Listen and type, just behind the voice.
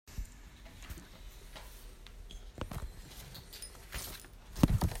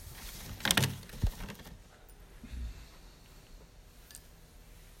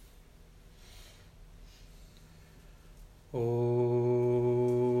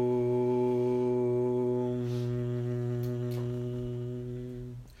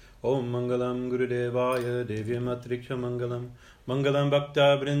Om Mangalam Gurudevaya Devyam Atriksha Mangalam Mangalam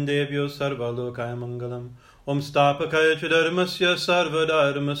Bhakta Brindebhyo Sarva Lokaya Mangalam Om Stapakaya Dharmasya Sarva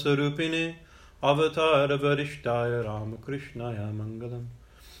Dharma Sarupine Avatara Varishtaya Ramakrishnaya Mangalam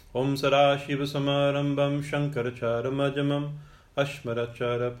Om Sadashiva Samarambam Shankarachara Majamam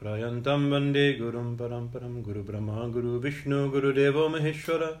Ashmarachara Prayantam Vande Gurum Paramparam Guru Brahma Guru Vishnu Guru Devo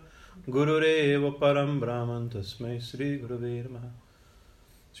Maheshwara Guru Reva Param Brahman Tasmai Sri Gurave Namaha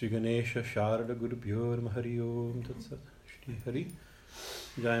Sri Ganesha Sharada Guru Bhyor Mahari Om Tatsat Shri Hari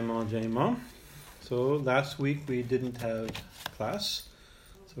Jai Ma Jai Ma. So last week we didn't have class,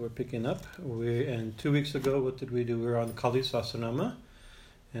 so we're picking up. And 2 weeks ago, what did we do? We were on Kali Sahasranama,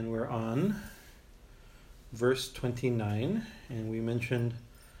 and we're on verse 29, and we mentioned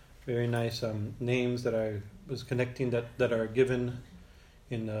very nice names that I was connecting that are given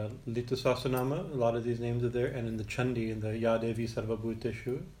in Lita Sahasranama. A lot of these names are there, and in the Chandi, in the Yadevi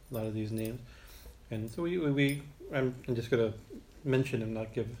Sarvabhuteshu, a lot of these names. And so I'm just going to mention and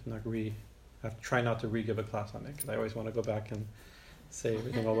try not to re-give a class on it, because I always want to go back and say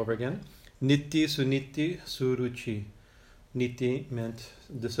everything all over again. Niti, Suniti, Suruchi. Niti meant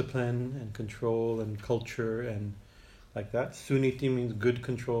discipline and control and culture and like that. Suniti means good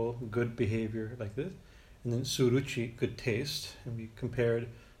control, good behavior, like this. And then Suruchi, good taste. And we compared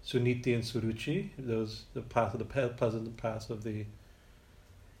Suniti and Suruchi, the path of the pleasant, the path of the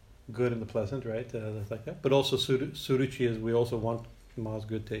good and the pleasant, right? Like that. But also Suruchi is we also want Ma's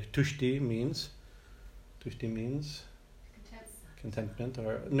good taste. Tushti means contentment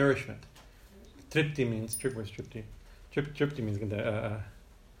or nourishment. Tripti means Tripti. Tripti means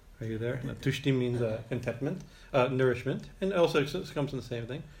are you there? No, Tushti means contentment, nourishment, and also it comes from the same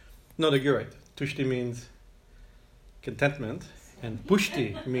thing. No, you're right. Tushti means contentment, and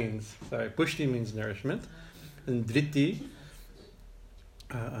Pushti means nourishment, and Driti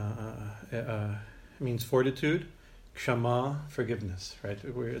means fortitude, Kshama, forgiveness, right?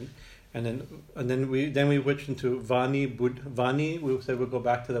 And then we witched into Vani, Vani. We said we'll go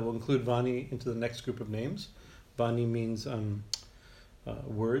back to that. We'll include Vani into the next group of names. Vani means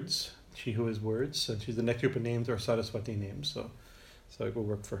words. She who is words. And she's the next group of names are Saraswati names. So it will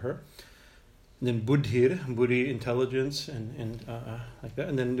work for her. And then Buddhi, intelligence, and like that.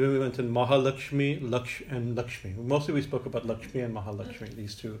 And then we went to Mahalakshmi, and Lakshmi. Mostly we spoke about Lakshmi and Mahalakshmi.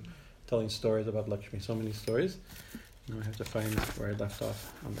 These two, telling stories about Lakshmi. So many stories. Now I have to find where I left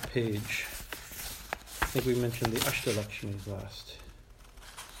off on the page. I think we mentioned the Ashtalakshmis last.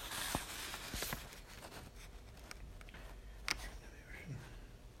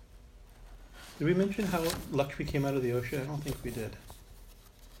 Did we mention how Lakshmi came out of the ocean? I don't think we did.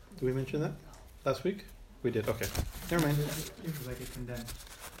 Did we mention that last week? We did. Okay. Never mind. It was like a condensed.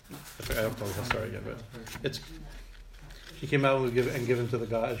 I don't know the story yet, but she came out and given to the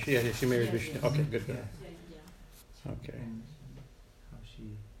god. She married Vishnu. Okay, good. Okay.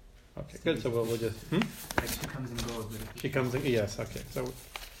 Okay, good. So we'll just. Like she comes and goes. She comes and yes. Okay. So.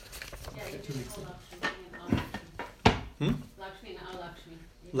 Okay. 2 weeks ago. Lakshmi and Alakshmi.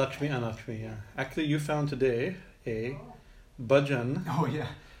 Lakshmi and Lakshmi, yeah. Actually, you found today a bhajan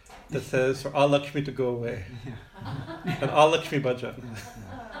that says for all Lakshmi to go away. Yeah. An all Lakshmi bhajan.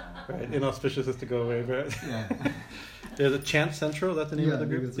 Right? Inauspicious is to go away, right? Yeah. There's a Chant Central, that's the name of the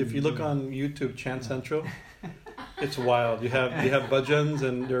group. If you look on YouTube, Chant Central, it's wild. You have bhajans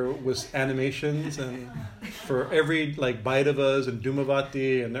and there was animations and for every like Bhaidavas and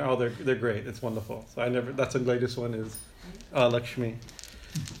Dhumavati and they're great. It's wonderful. So that's the latest one is Lakshmi.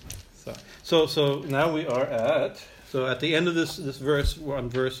 So now we are at the end of this verse, we're on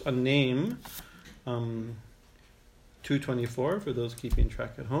name 224 for those keeping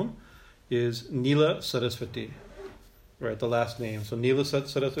track at home is Nila Saraswati. Right, the last name. So Nila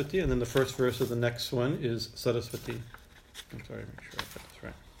Saraswati, and then the first verse of the next one is Saraswati. I'm sorry, make sure I got this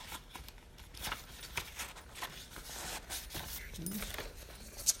right.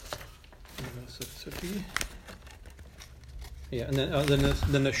 Nila Saraswati. Yeah, and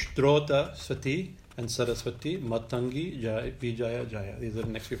then the Shtrota Swati and Saraswati, Matangi, Vijaya, Jaya. These are the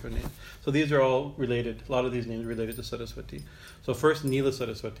next group of names. So these are all related. A lot of these names are related to Saraswati. So first, Nila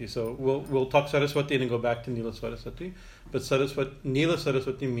Saraswati. So we'll talk Saraswati and then go back to Nila Saraswati. But Nila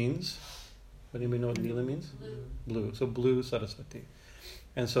Saraswati means, anybody know what Nila means? Blue. So blue Saraswati.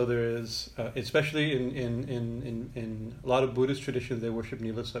 And so there is, especially in a lot of Buddhist traditions, they worship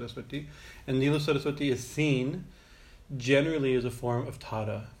Nila Saraswati. And Nila Saraswati is seen generally as a form of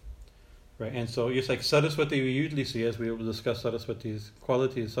Tara. Right, and so just like Saraswati, we usually see, as we will discuss Saraswati's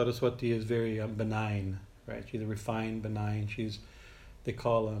qualities, Saraswati is very benign, right? She's a refined, benign. They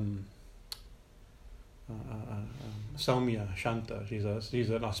call Saumya, Shanta. She's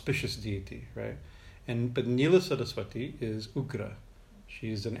an auspicious deity, right? But Nila Saraswati is Ugra.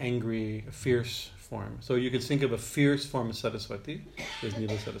 She's an angry, fierce form. So you could think of a fierce form of Saraswati as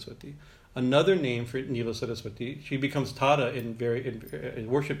Nila Saraswati. Another name for Nila Saraswati, she becomes Tada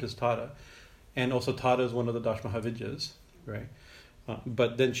worshipped as Tada, and also Tada is one of the Dashmahavidyas, right?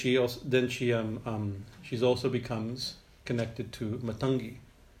 But then she's also becomes connected to Matangi,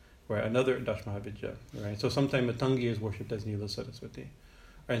 right? Another Dashmahavidya, right? So sometimes Matangi is worshipped as Nila Saraswati,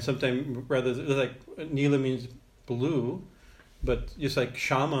 right? And sometimes rather like Nila means blue, but just like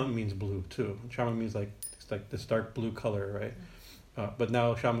Shama means blue too. Shama means it's like this dark blue color, right? But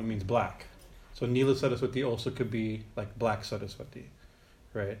now Shama means black. So Nila Saraswati also could be like black Saraswati,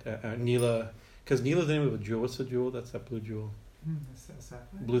 right? Nila, because Nila is the name of a jewel. What's the jewel? That's that blue jewel. Sapphire?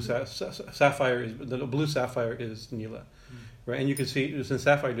 Blue sapphire is the blue sapphire is Nila, right? And you can see in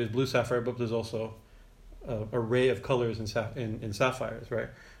sapphire there's blue sapphire, but there's also an array of colors in sapphires, right?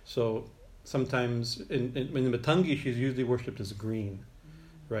 So sometimes in Matangi she's usually worshipped as green,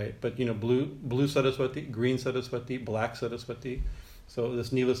 right? But blue Saraswati, green Saraswati, black Saraswati. So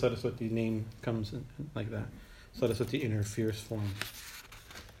this Nila Saraswati name comes in like that. Saraswati in her fierce form.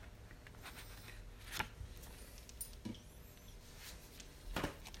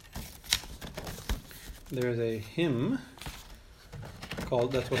 There's a hymn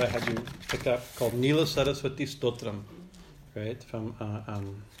called, that's what I had you pick up, called Nila Saraswati Stotram, right? From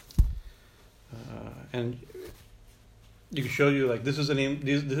and you can show you like this is a name.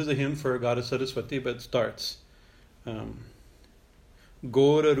 This is a hymn for Goddess Saraswati, but it starts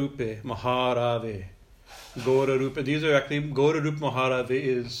Gora Rupe Maharave. Gora Rupe. These are actually Gora Rupe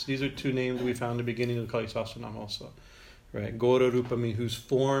Maharave these are two names we found at the beginning of the Kali Sahasranam also, right? Gora Rupa means whose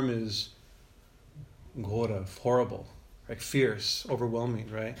form is Gora, horrible, right? Fierce, overwhelming,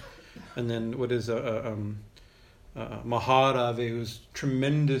 right? And then what is Maharave, who's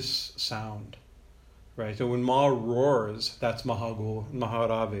tremendous sound, right? So when Ma roars, that's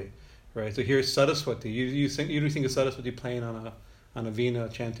Maharave, right? So here's Saraswati. You think of Saraswati playing on a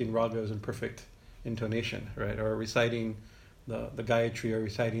veena, chanting ragas in perfect intonation, right? Or reciting the Gayatri, or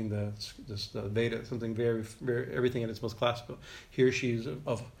reciting the Veda, something very, very, everything at its most classical. Here she's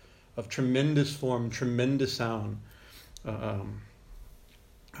of tremendous form, tremendous sound. Sarva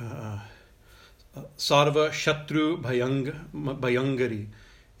Shatru Bhayangari,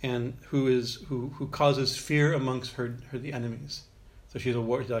 and who causes fear amongst the enemies. So she's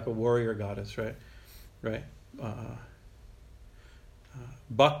like a warrior goddess, right?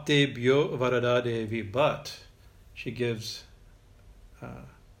 Bhakte Bhyo Varada Devi, but she gives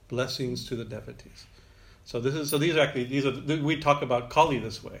blessings to the devotees. We talk about Kali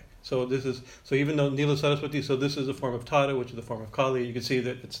this way. So even though Nila Saraswati, so this is a form of Tada, which is a form of Kali. You can see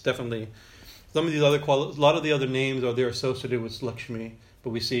that it's definitely some of these other a lot of the other names they're associated with Lakshmi,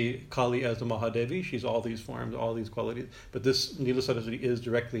 but we see Kali as the Mahadevi. She's all these forms, all these qualities. But this Nila Saraswati is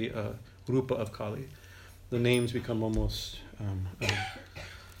directly a rupa of Kali. The names become almost.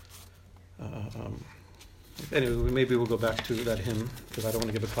 Anyway, maybe we'll go back to that hymn because I don't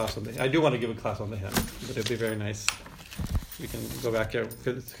want to give a class on the. I do want to give a class on the hymn, but it'd be very nice. We can go back here. It's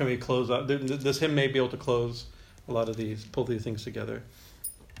going to be close out. This hymn may be able to close a lot of these, pull these things together.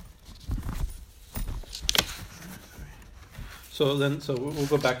 So we'll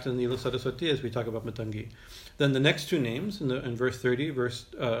go back to Nila Saraswati as we talk about Matangi. Then the next two names in verse 30, name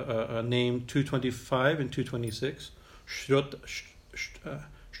 225 and 226, Shrota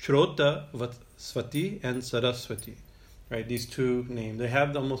Svati and Saraswati. Right, these two names, they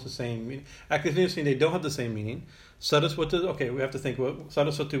have almost the same meaning. Actually, it's interesting, they don't have the same meaning. Saraswati, okay, we have to think,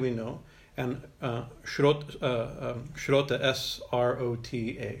 Saraswati we know, and Shrota,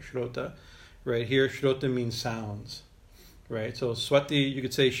 S-R-O-T-A, Shrota, right, here Shrota means sounds, right, so Swati, you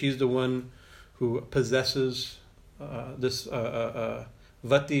could say she's the one who possesses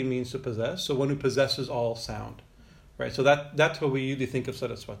Vati means to possess, so one who possesses all sound, right, so that's what we usually think of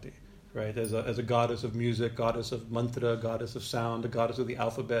Saraswati. Right, as a goddess of music, goddess of mantra, goddess of sound, the goddess of the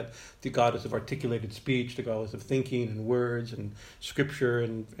alphabet, the goddess of articulated speech, the goddess of thinking and words and scripture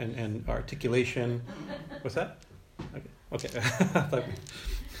and articulation. What's that? Okay.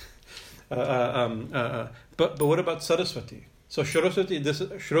 But what about Saraswati? So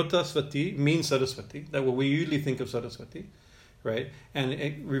Shrota Svati means Saraswati. That's what we usually think of Saraswati, right? And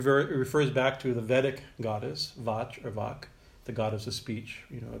it refers back to the Vedic goddess Vach or Vak, the goddess of speech,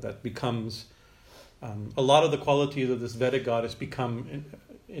 that becomes a lot of the qualities of this Vedic goddess become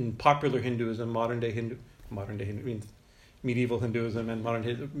in popular Hinduism, modern day Hindu means medieval Hinduism and modern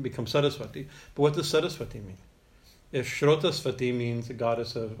Hinduism become Saraswati. But what does Saraswati mean? If Shrotasvati means the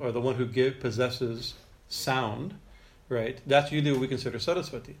goddess of, or the one who possesses sound, right? That's usually what we consider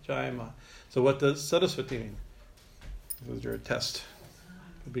Saraswati, Jayama. So what does Saraswati mean? This is your test.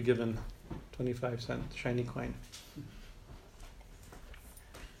 You'll be given 25-cent shiny coin.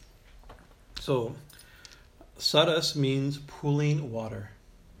 So Saras means pooling water.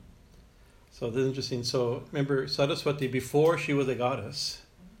 So this is interesting. So remember, Saraswati, before she was a goddess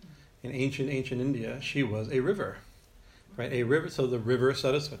in ancient India, she was a river, right? A river. So the river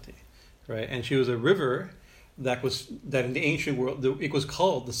Saraswati, right? And she was a river that in the ancient world it was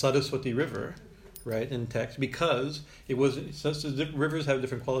called the Saraswati River, right? In text, because it was rivers have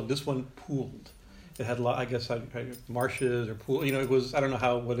different qualities. This one pooled. It had I guess marshes or pool. It was, I don't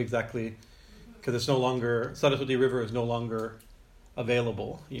know what exactly, because it's no longer, Saraswati River is no longer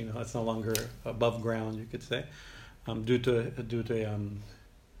available. It's no longer above ground, you could say, due to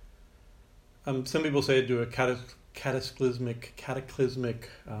some people say due to a cataclysmic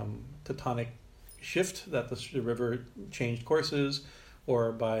tectonic shift, that the river changed courses,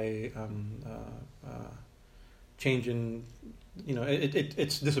 or by changing,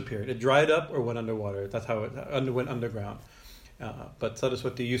 it's disappeared. It dried up or went underwater. That's how it went underground. But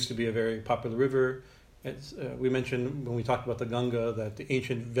Saraswati used to be a very popular river. We mentioned when we talked about the Ganga that the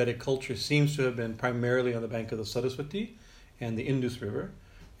ancient Vedic culture seems to have been primarily on the bank of the Saraswati and the Indus River.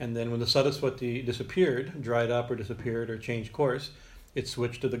 And then when the Saraswati dried up or disappeared or changed course, it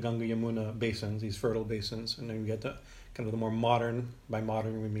switched to the Ganga Yamuna basins, these fertile basins. And then we get to kind of the more modern, by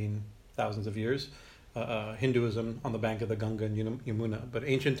modern we mean thousands of years, Hinduism on the bank of the Ganga and Yamuna. But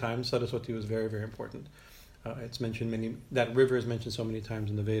ancient times, Saraswati was very, very important. It's mentioned that river is mentioned so many times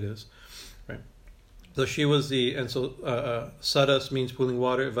in the Vedas, right? So she was Saras means pooling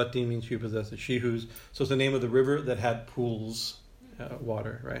water, Vati means she possessed so it's the name of the river that had pools,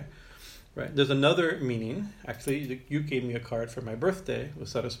 water, right? Right. There's another meaning. Actually, you gave me a card for my birthday with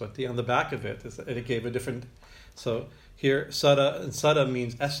Saraswati. On the back of it, it gave a different. So here, Sara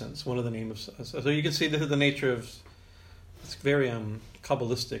means essence. One of the names of. So you can see this is the nature of. It's very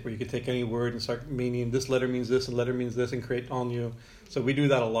Kabbalistic, where you could take any word and start meaning this letter means this and letter means this and create all new. So we do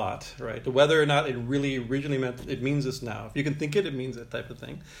that a lot, right? Whether or not it really originally meant it means this now. If you can think it means it type of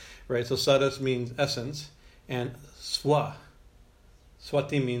thing, right? So Saras means essence, and Swati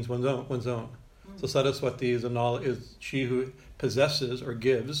means one's own. So Saraswati is she who possesses or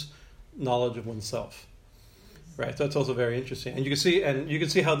gives knowledge of oneself, right? So that's also very interesting, and you can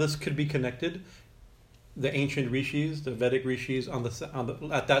see how this could be connected. The ancient rishis, the Vedic rishis,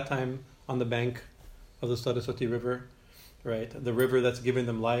 at that time on the bank of the Saraswati River, right? The river that's giving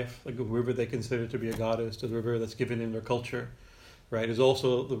them life, like a river they consider to be a goddess, the river that's giving them their culture, right? Is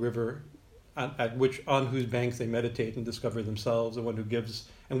also the river on whose banks they meditate and discover themselves, the one who gives.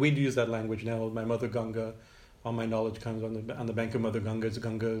 And we use that language now. My Mother Ganga, all my knowledge comes on the bank of Mother Ganga. It's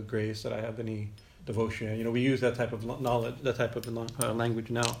Ganga grace that I have any devotion. We use that type of knowledge, that type of language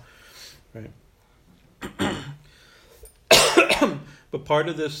now, right? But part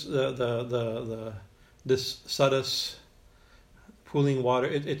of this, this Saras pooling water,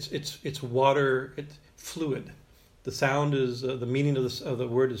 it's water, it's fluid. The sound is the meaning of the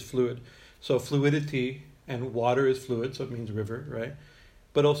word is fluid. So fluidity, and water is fluid, so it means river, right?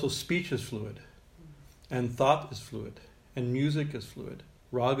 But also speech is fluid, and thought is fluid, and music is fluid.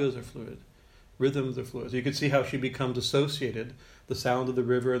 Ragas are fluid, rhythms are fluid. So you can see how she becomes associated, the sound of the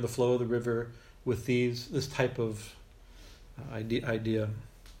river, the flow of the river, with this type of idea.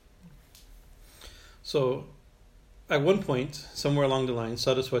 So at one point, somewhere along the line,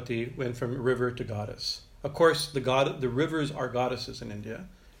 Saraswati went from river to goddess. Of course, the rivers are goddesses in India.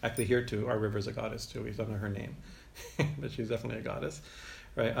 Actually, here too, our river's a goddess too. We don't know her name, but she's definitely a goddess,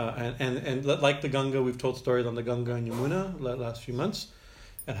 right? And like the Ganga, we've told stories on the Ganga and Yamuna last few months,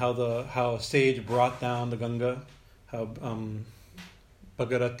 and how a sage brought down the Ganga, how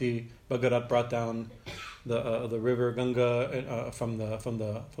Bhagarat brought down the river Ganga from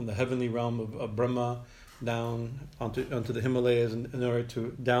the heavenly realm of Brahma down onto the Himalayas in order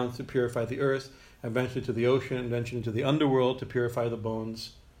to purify the earth, eventually to the ocean, eventually to the underworld to purify the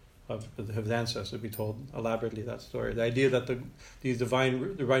bones of his ancestors. We told elaborately that story. The idea that these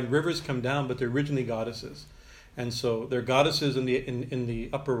divine rivers come down, but they're originally goddesses, and so they're goddesses in the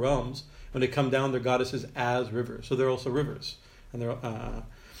upper realms. When they come down, they're goddesses as rivers. So they're also rivers, and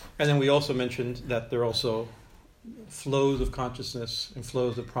then we also mentioned that they're also flows of consciousness and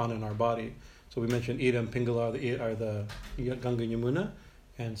flows of prana in our body. So we mentioned Ida and Pingala are the Ganga and Yamuna,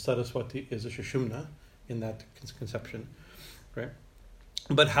 and Saraswati is a Sushumna in that conception, right?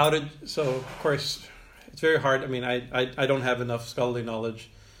 But of course, it's very hard. I mean, I don't have enough scholarly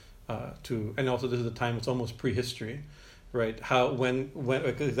knowledge and also this is a time, it's almost prehistory, right? How when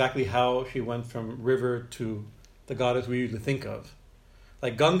exactly how she went from river to the goddess we usually think of.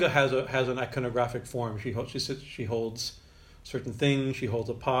 Like Ganga has an iconographic form. She holds certain things. She holds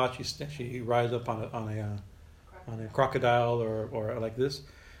a pot. She rides up on a crocodile or like this.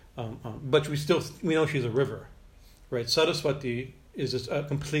 But we know she's a river, right? Saraswati is just a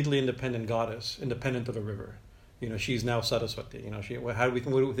completely independent goddess, independent of a river. You know, she's now Saraswati. You know, what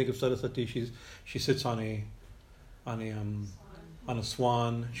do we think of Saraswati? She sits on a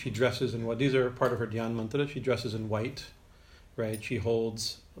swan. She dresses in what? These are part of her Dhyan mantra. She dresses in white, right? She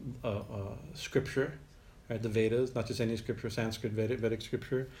holds scripture, right? The Vedas, not just any scripture, Sanskrit, Vedic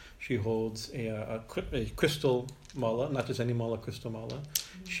scripture. She holds a crystal mala, not just any mala, crystal mala.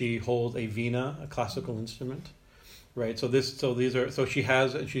 She holds a veena, a classical instrument, right? She's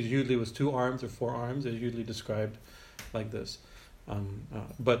usually with 2 arms or 4 arms. Is usually described like this,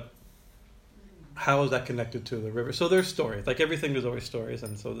 but how is that connected to the river? So there's stories. Like everything, there's always stories,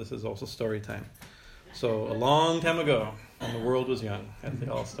 and so this is also story time. So a long time ago, when the world was young, as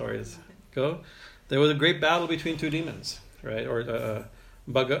all stories go, there was a great battle between 2 demons, right? Or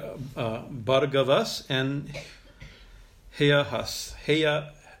Bhargavas and Heyahas.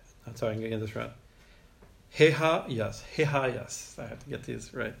 I'm sorry, I'm going to get this right. Hehayas. I have to get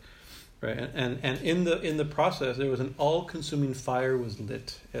these right. Right, and in the process, there was an all-consuming fire was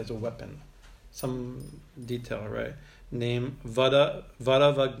lit as a weapon. Some detail, right? Name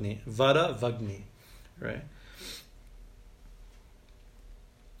Varavagni, right?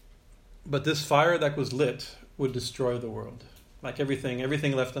 But this fire that was lit would destroy the world. Like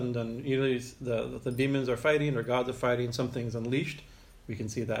everything left undone. Usually the demons are fighting, or gods are fighting, something's unleashed. We can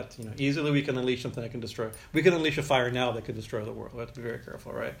see that, easily we can unleash something that can destroy. We can unleash a fire now that could destroy the world. We have to be very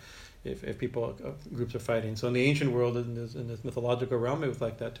careful, right? If people, groups are fighting. So in the ancient world, in this mythological realm, it was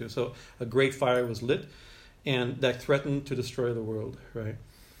like that too. So a great fire was lit, and that threatened to destroy the world, right?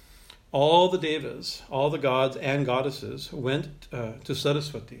 All the devas, all the gods and goddesses went to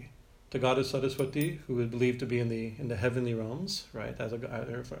Saraswati, the goddess Saraswati, who was believed to be in the heavenly realms, right? As a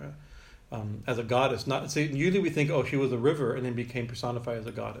goddess. Usually we think, she was a river and then became personified as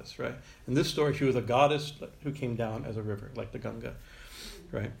a goddess, right? In this story, she was a goddess who came down as a river, like the Ganga,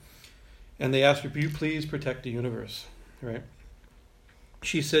 right? And they asked her, "Will you please protect the universe?" Right?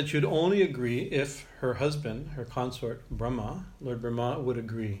 She said she'd only agree if her husband, her consort Brahma, Lord Brahma, would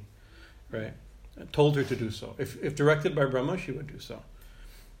agree, right? Told her to do so. If directed by Brahma, she would do so,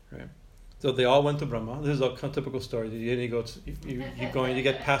 right? So they all went to Brahma. This is a typical story. You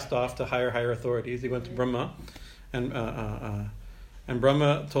get passed off to higher authorities. They went to Brahma, and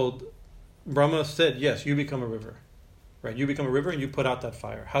Brahma said, "Yes, you become a river, right? You become a river and you put out that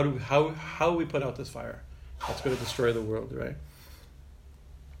fire. How do we put out this fire? That's going to destroy the world, right?"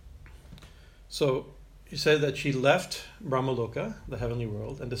 So he said that she left Brahmaloka, the heavenly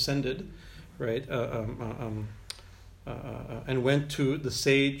world, and descended, right? And went to the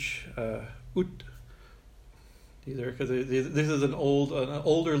sage because this is an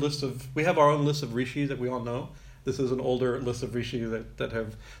older list of. We have our own list of rishis that we all know. This is an older list of rishis that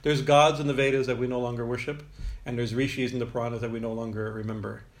have. There's gods in the Vedas that we no longer worship, and there's rishis in the Puranas that we no longer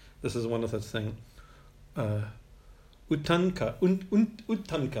remember. This is one of such things. Uttanka's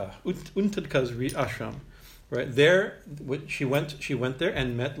ashram. Right there, she went there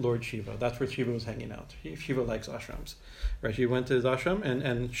and met Lord Shiva. That's where Shiva was hanging out. Shiva likes ashrams, right? She went to his ashram,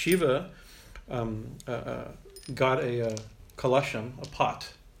 and Shiva got a kalasham, a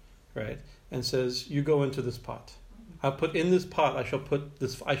pot, right? And says, "You go into this pot. I'll put in this pot. I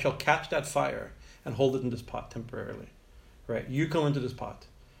shall catch that fire and hold it in this pot temporarily, right? You come into this pot,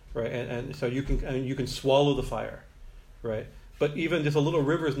 right? And so you can swallow the fire, right? But even just a little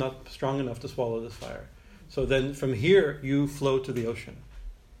river is not strong enough to swallow this fire." So then from here, you flow to the ocean,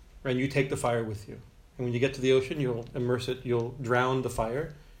 right? You take the fire with you. And when you get to the ocean, you'll immerse it, you'll drown the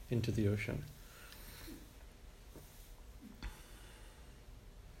fire into the ocean.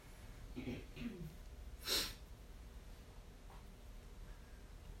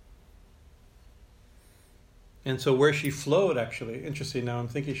 And so where she flowed, actually, interesting, now I'm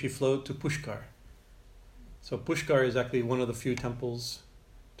thinking she flowed to Pushkar. So Pushkar is actually one of the few temples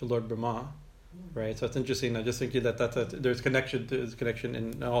to Lord Brahma. Right, so it's interesting. I'm just thinking that there's connection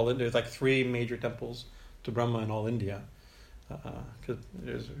in all. There's like 3 major temples to Brahma in all India. Because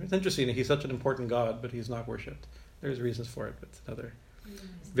it's interesting. He's such an important god, but he's not worshipped. There's reasons for it, but it's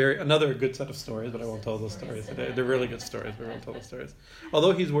another good set of stories. But I won't tell those stories today. They're really good stories, but I won't tell those stories.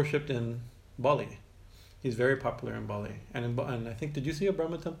 Although he's worshipped in Bali, he's very popular in Bali. And I think, did you see a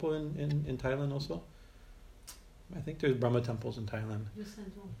Brahma temple in Thailand also? I think there's Brahma temples in Thailand. You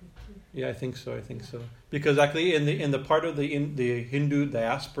sent one picture. Yeah, I think so. Because actually, in the part of the Hindu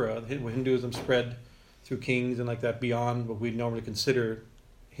diaspora, Hinduism spread through kings and like that beyond what we normally consider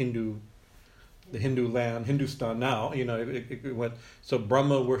the Hindu land, Hindustan now. It went. So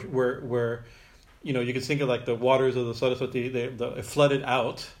Brahma were you can think of like the waters of the Saraswati. It flooded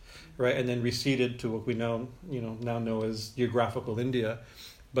out, right, and then receded to what we now know as geographical India.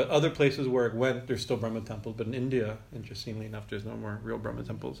 But other places where it went, there's still Brahma temples. But in India, interestingly enough, there's no more real Brahma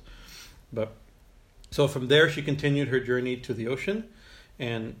temples. But so from there, she continued her journey to the ocean,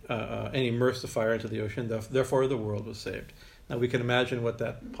 and immersed the fire into the ocean. Therefore, the world was saved. Now we can imagine what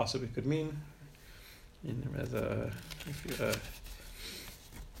that possibly could mean. There's a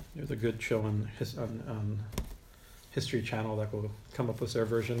good show on History Channel that will come up with their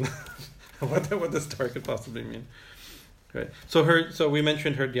version of what the story could possibly mean. Right. So we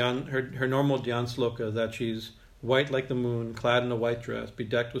mentioned her normal dhyan sloka, that she's white like the moon, clad in a white dress,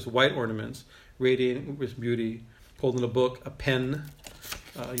 bedecked with white ornaments, radiant with beauty, holding a book, a pen,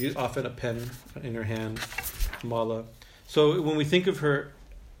 often a pen in her hand, mala. So when we think of her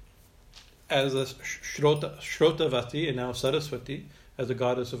as a Shrotavati and now Saraswati, as a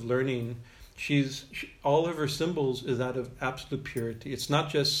goddess of learning, all of her symbols is that of absolute purity. It's not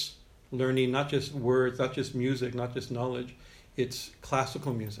just learning, not just words, not just music, not just knowledge. It's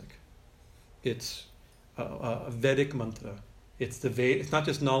classical music. It's a Vedic mantra. It's not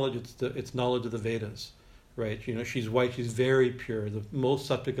just knowledge. It's knowledge of the Vedas, right? She's white. She's very pure. The most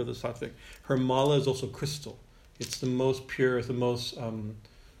sattvic of the sattvic. Her mala is also crystal. It's the most pure. It's the most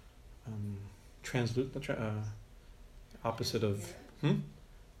opposite of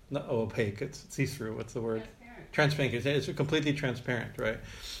not opaque. It's see-through. What's the word? Transparent. It's completely transparent, right?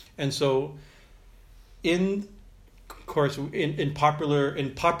 And so, in popular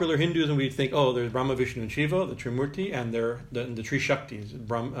Hinduism, we think, there's Brahma, Vishnu, and Shiva, the Trimurti, and the three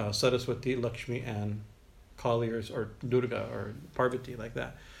Shaktis, Saraswati, Lakshmi, and Kali, or Durga, or Parvati, like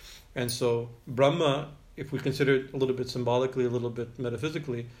that. And so, Brahma, if we consider it a little bit symbolically, a little bit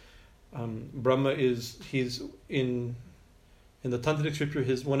metaphysically, Brahma he's in the Tantric scripture,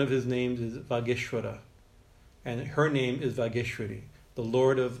 one of his names is Vageshwara, and her name is Vageshwari, the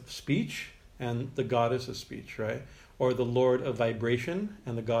Lord of speech and the goddess of speech, right? Or the Lord of vibration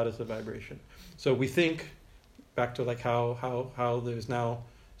and the goddess of vibration. So we think back to like how there's now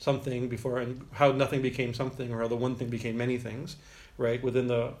something before, and how nothing became something, or how the one thing became many things, right? Within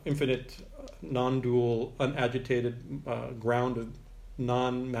the infinite, non-dual, unagitated ground of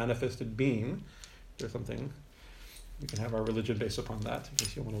non-manifested being, there's something. We can have our religion based upon that, in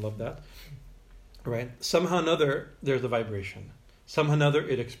case you want to love that. Right? Somehow or another, there's a vibration. Somehow or another,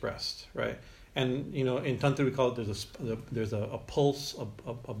 it expressed, right? And in Tantra we call it there's a pulse, a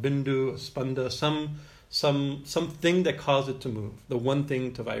bindu, a spanda, something that caused it to move. The one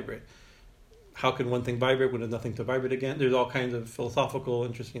thing to vibrate. How can one thing vibrate when there's nothing to vibrate again? There's all kinds of philosophical,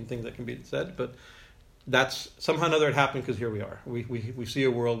 interesting things that can be said, but that's somehow or another it happened, because here we are. We see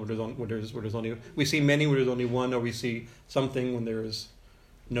a world where there's only, we see many where there's only one, or we see something when there's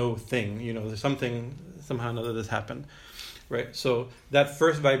no thing. There's something somehow or another that's happened, right? So that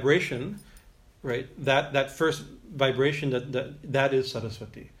first vibration, right? That first vibration that is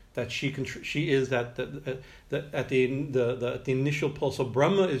Saraswati. That she is that at the initial pulse. So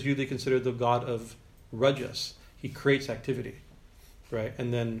Brahma is usually considered the god of Rajas. He creates activity, right?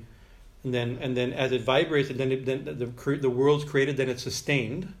 And then as it vibrates, and then the world's created, then it's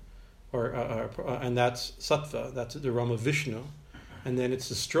sustained, and that's Sattva. That's the realm of Vishnu, and then it's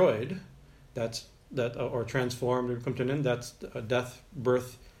destroyed. Or transformed or come to an end. That's death,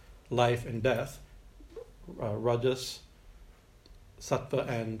 birth, life, and death. Rajas, Sattva,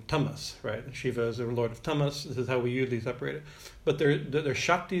 and Tamas, right? Shiva is the Lord of Tamas. This is how we usually separate it. But their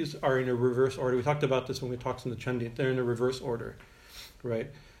Shaktis are in a reverse order. We talked about this when we talked in the Chandi. They're in a reverse order, right?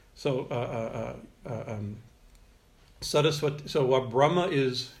 So Saraswati. So while Brahma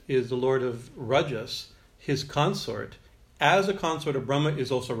is the Lord of Rajas, his consort, as a consort of Brahma,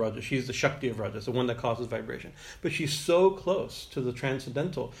 is also Rajas. She's the Shakti of Rajas, the one that causes vibration. But she's so close to the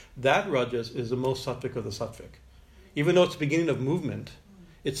transcendental. That Rajas is the most sattvic of the sattvic. Even though it's the beginning of movement,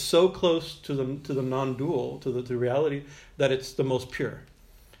 it's so close to the non-dual, to the reality, that it's the most pure,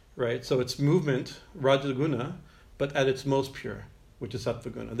 right? So it's movement, Rajaguna, but at its most pure, which is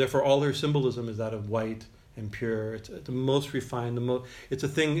Sattva Guna. Therefore, all her symbolism is that of white and pure. It's the most refined. It's a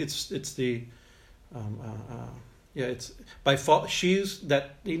thing. It's by fault. She's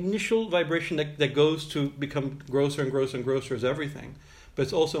that initial vibration that goes to become grosser and grosser and grosser as everything. But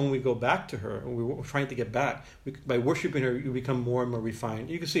it's also when we go back to her, and we're trying to get back, by worshiping her, you become more and more refined.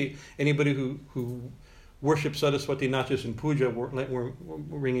 You can see anybody who worship Saraswati not just in puja, we're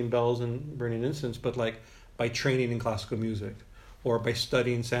ringing bells and burning incense, but like by training in classical music, or by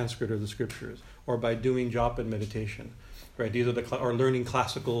studying Sanskrit or the scriptures, or by doing japa and meditation, right? These are or learning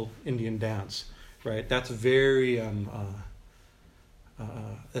classical Indian dance, right? That's very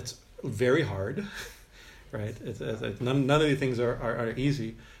that's very hard, right? None of these things are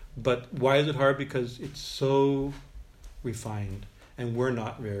easy, but why is it hard? Because it's so refined, and we're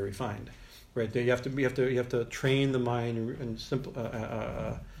not very refined. Right, you have to train the mind and simple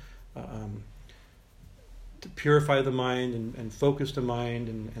to purify the mind and focus the mind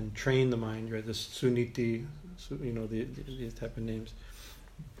and train the mind. Right, this suniti, these type of names.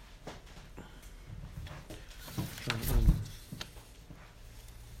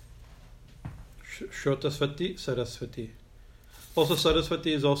 Shrotasvati, Saraswati. Also,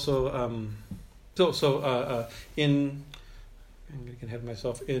 Saraswati is also in. I'm getting ahead of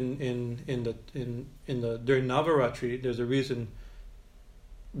myself. In the during Navaratri, there's a reason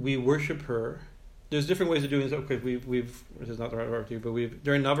we worship her. There's different ways of doing this. Okay, this is not the Navaratri, but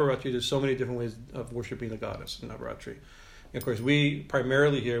during Navaratri, there's so many different ways of worshiping the goddess in Navaratri. And of course, we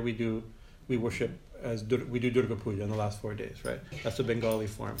primarily here we worship we do Durga Puja in the last 4 days, right? That's the Bengali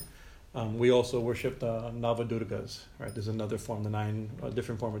form. We also worship the Navadurgas, right? There's another form, the 9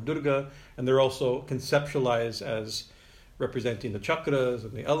 different form of Durga, and they're also conceptualized as representing the chakras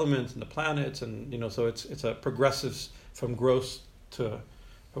and the elements and the planets, and so it's a progressive from gross to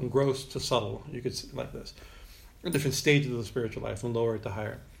subtle. You could see like this, different stages of the spiritual life, from lower to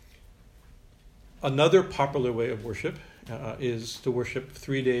higher. Another popular way of worship is to worship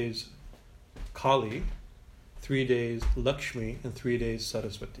 3 days Kali, 3 days Lakshmi, and 3 days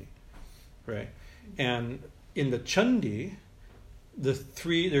Saraswati, right? And in the Chandi, there's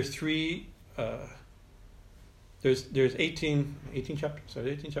 18 chapters. Sorry,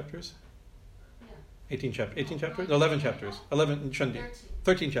 18 chapters? Yeah. 18 chapters? 11 chapters. 11 in Chandi.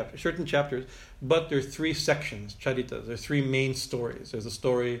 13 chapters. Certain chapters. But there's 3 sections, charitas. There's 3 main stories. There's the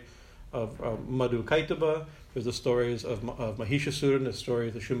story of Madhu Kaitaba. There's the stories of Mahishasura, and the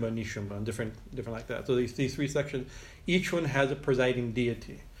stories of Shumba and Nishumba, and different like that. So these 3 sections, each one has a presiding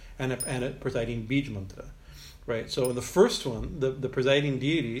deity and a presiding bij mantra. Right? So in the first one, the presiding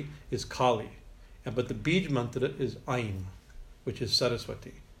deity is Kali. But the bij mantra is Aim, which is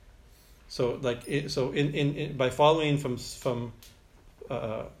Saraswati. So by following from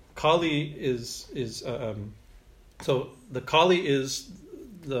Kali is so the Kali is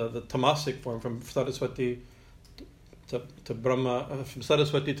the tamasic form from Saraswati to Brahma, from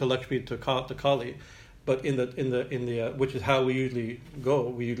Saraswati to Lakshmi to Kali. But in the which is how we usually go.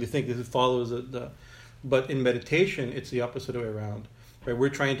 We usually think this follows but in meditation it's the opposite way around. Right? We're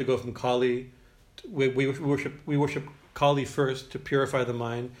trying to go from Kali. We worship Kali first to purify the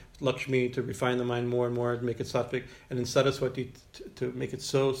mind, Lakshmi to refine the mind more and more, to make it sattvic, and then Saraswati to make it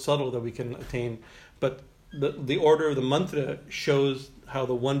so subtle that we can attain. But the order of the mantra shows how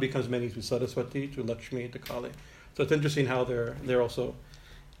the one becomes many through Saraswati, to Lakshmi, to Kali. So it's interesting how they're also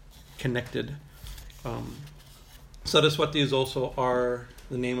connected. Saraswati is also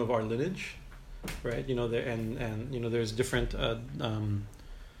the name of our lineage, right? There's different.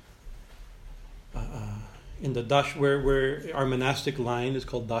 In the Dash, where our monastic line is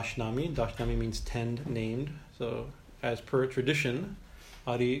called Dashnami. Dashnami means 10 named. So, as per tradition,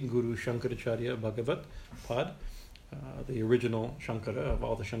 Adi Guru Shankaracharya Bhagavat Pad, the original Shankara of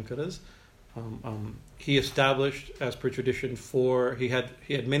all the Shankaras, he established, as per tradition, he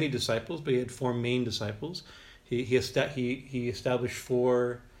had many disciples, but he had 4 main disciples. He established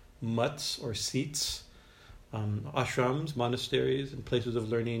 4 mutts or seats, ashrams, monasteries, and places of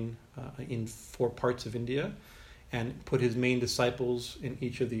learning in 4 parts of India, and put his main disciples in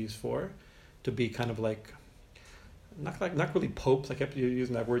each of these 4 to be kind of like not really popes. I kept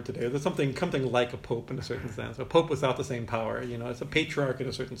using that word today. There's something like a pope in a certain sense. A pope without the same power. It's a patriarch in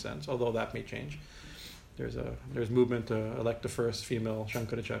a certain sense, although that may change. There's movement to elect the first female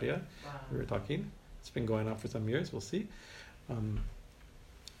Shankaracharya. Wow. We were talking. It's been going on for some years. We'll see.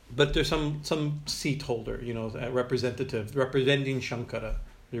 But there's some seat holder, representative, representing Shankara,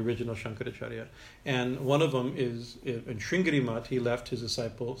 the original Shankaracharya. And one of them is, in Sringeri Math, he left his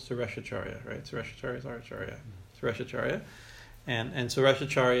disciple Sureshacharya, right? Sureshacharya is our Acharya. Sureshacharya. And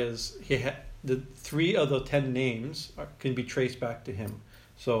Sureshacharya's, the 3 of the 10 names can be traced back to him.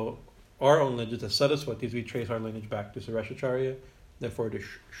 So our own lineage, the Saraswatis, we trace our lineage back to Sureshacharya, therefore to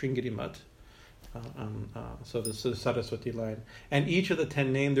Sringeri Math. So this is the Saraswati line, and each of the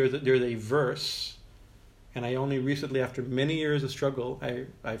 10 names there's a verse, and I only recently, after many years of struggle,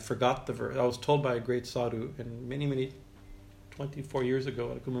 I forgot the verse. I was told by a great sadhu, and many 24 years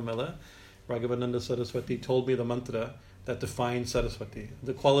ago at Kumbh Mela, Raghavananda Saraswati, told me the mantra that defined Saraswati,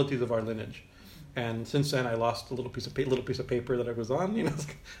 the qualities of our lineage. And since then, I lost a little piece of paper that I was on.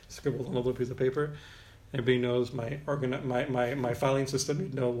 Scribbled on a little piece of paper. Everybody knows my filing system. You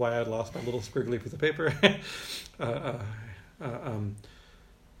know why I lost my little squiggly piece of paper.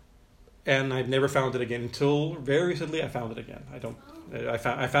 And I've never found it again until very recently. I found it again.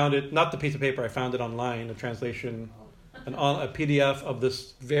 I found it, not the piece of paper. I found it online, a translation, a PDF of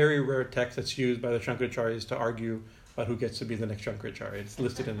this very rare text that's used by the Shankaracharyas to argue about who gets to be the next Shankaracharya. It's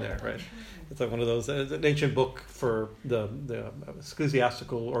listed in there, right? It's like one of those, an ancient book for the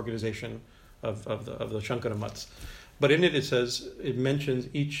ecclesiastical organization of the Shankara Mats. But in it, it mentions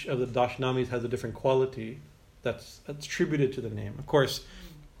each of the Dashnamis has a different quality that's attributed to the name. Of course,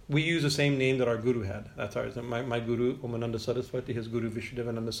 we use the same name that our guru had. That's ours. My guru, Omananda Saraswati, his guru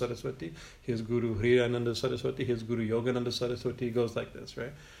Vishnudevananda Saraswati, his guru Hriyananda Saraswati, his guru Yogananda Saraswati. It goes like this,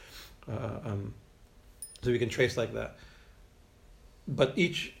 right? So we can trace like that. But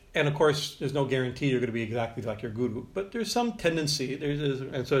and of course, there's no guarantee you're going to be exactly like your guru. But there's some tendency.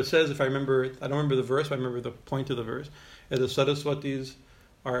 And so it says, if I don't remember the verse, but I remember the point of the verse. The Saraswatis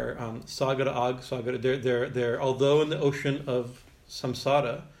are Sagara Ag Sagara. They're although in the ocean of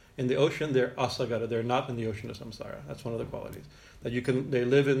samsara, in the ocean they're asagara. They're not in the ocean of samsara. That's one of the qualities that they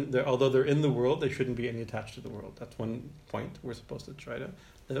live in. Although they're in the world, they shouldn't be any attached to the world. That's one point we're supposed to try to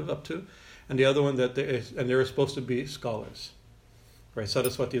live up to. And the other one they're supposed to be scholars, right?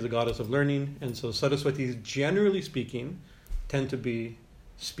 Saraswati is a goddess of learning, and so Saraswatis, generally speaking, tend to be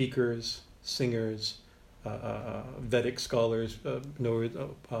speakers, singers, Vedic scholars,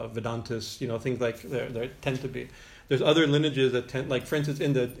 Vedantists, things like they tend to be. There's other lineages that tend, like for instance,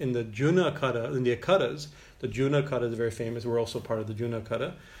 in the Juna Akada, in the Akadas, the Juna Akada is very famous. We're also part of the Juna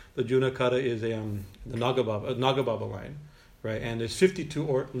Akada. The Juna Akada is the Nagababa line, right? And there's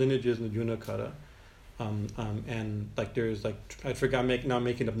 52 lineages in the Juna Akada. And like there's I forgot now I'm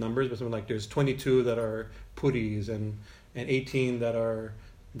making up numbers, but something like there's 22 that are Puris and 18 that are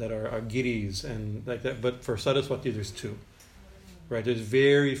Giris and like that. But for Saraswati there's 2, right? There's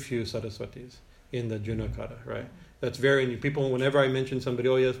very few Saraswatis in the Juna Akada, right? That's very people. Whenever I mention somebody,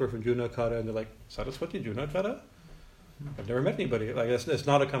 oh yes, we're from Juna Akada, and they're like, Saraswati Juna Akada? I've never met anybody. Like that's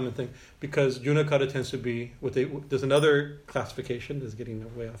not a common thing because Juna Akada tends to be there's another classification. This is getting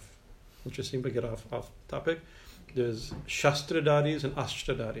way off. Interesting, but get off topic. There's Shastradharis and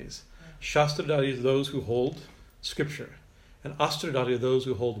Astradharis. Shastradharis, those who hold scripture, and Astradharis are those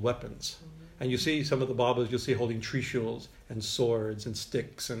who hold weapons. And you see some of the Babas, you'll see holding trishuls and swords and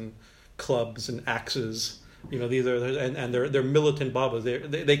sticks and clubs and axes. These are and they're militant Babas.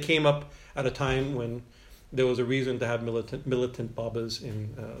 They came up at a time when there was a reason to have militant Babas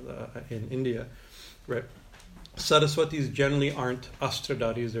in India, right? Saraswatis generally aren't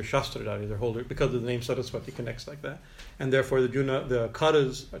Astradharis, they're Shastradharis, they're holders, because of the name Saraswati connects like that. And therefore the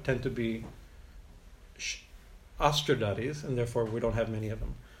Karas tend to be Astradharis, and therefore we don't have many of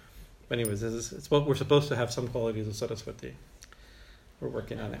them. But anyways, it's what we're supposed to have some qualities of Saraswati. We're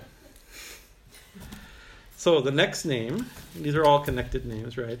working on it. So the next name, these are all connected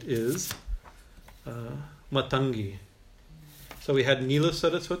names, right, is Matangi. So we had Nila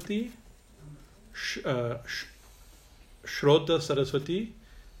Saraswati, Shrota Saraswati,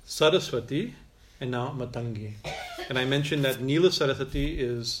 Saraswati, and now Matangi. And I mentioned that Nila Saraswati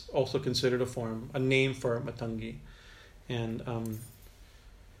is also considered a name for Matangi. And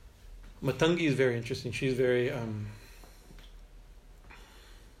Matangi is very interesting. She's very...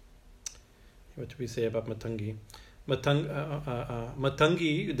 what do we say about Matangi?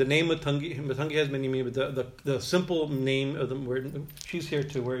 Matangi, the name Matangi has many meanings, but the simple name of the word... She's here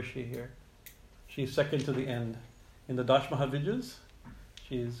too. Where is she here? She's second to the end. In the Dash Mahavidyas,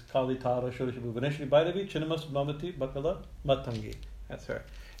 she's Kali Tara Shodashi Bhuvaneshwari Bhairavi Chinamas Mamati Bakala Matangi. That's her.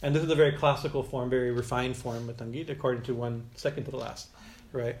 And this is a very classical form, very refined form, Matangi, according to one second to the last.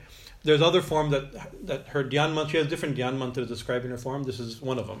 Right? There's other form that her Dhyan Mantra, she has different Dhyan Mantras describing her form. This is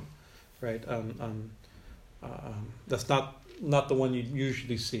one of them. Right? That's not the one you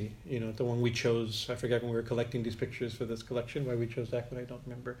usually see. The one we chose. I forget when we were collecting these pictures for this collection, why we chose that, but I don't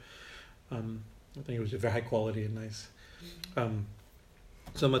remember. I think it was very high quality and nice.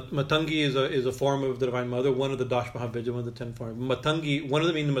 So Matangi is a form of the Divine Mother, one of the Dash Mahavidya, one of the 10 forms. Matangi, one of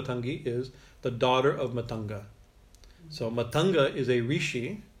the meanings of Matangi is the daughter of Matanga. So Matanga is a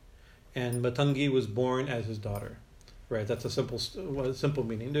rishi, and Matangi was born as his daughter. Right? That's a simple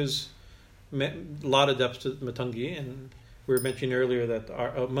meaning. There's a lot of depth to Matangi, and we were mentioning earlier that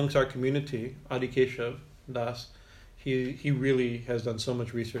amongst our community, Adi Keshav Das, he really has done so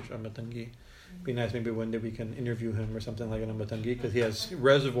much research on Matangi. Be nice maybe one day we can interview him or something like that on Matangi, because he has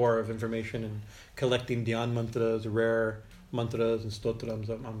reservoir of information in collecting Dhyan mantras, rare mantras and stotrams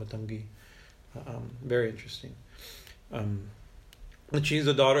on Matangi. Very interesting. And she's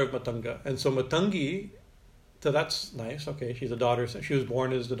the daughter of Matanga. And so Matangi, so that's nice. Okay, she's a daughter. She was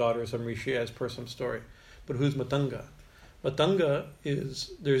born as the daughter of some rishi as per some story. But who's Matanga? Matanga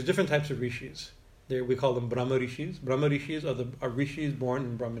there's different types of rishis. We call them Brahma rishis. Brahma rishis are rishis born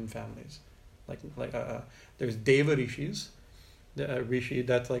in Brahmin families. There's Deva rishis, the rishi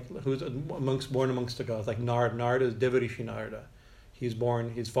that's like who's born amongst the gods, like Narada. Narada is Deva rishi Narada. He's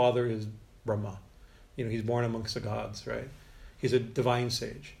born. His father is Brahma. He's born amongst the gods, right? He's a divine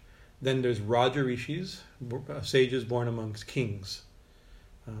sage. Then there's Raja rishis, sages born amongst kings.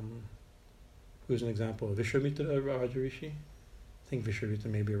 Who's an example? Vishwamitra, a Raja rishi. I think Vishwamitra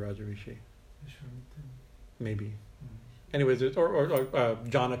may be a Raja rishi. Maybe. Anyways, or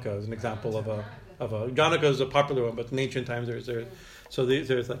Janaka is an example of a Janaka is a popular one, but in ancient times there's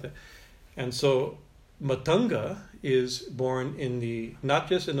there's like that. And so Matanga is born in he's not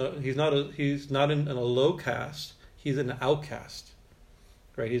in a low caste, he's an outcast,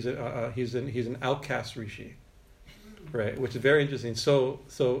 right? He's an outcast rishi, right? Which is very interesting. So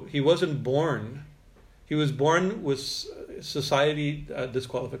he wasn't born. He was born with society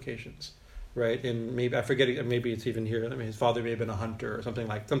disqualifications. Right, and maybe I forget. Maybe it's even here. I mean, his father may have been a hunter or something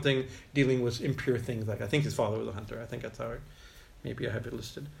dealing with impure things. Like I think his father was a hunter. I think that's how. Maybe I have it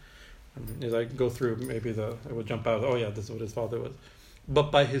listed. As I go through, maybe it will jump out. Oh yeah, this is what his father was. But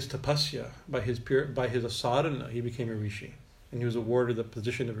by his tapasya, by his asarana, he became a rishi, and he was awarded the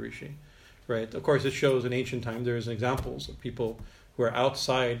position of a rishi. Right. Of course, it shows in ancient times there's examples of people who are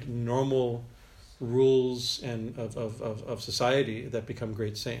outside normal rules and of society that become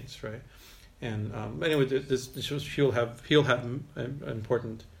great saints. Right. And anyway, he'll have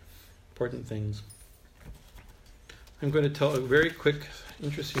important things. I'm going to tell a very quick,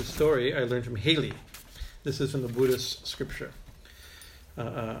 interesting story I learned from Haley. This is from the Buddhist scripture.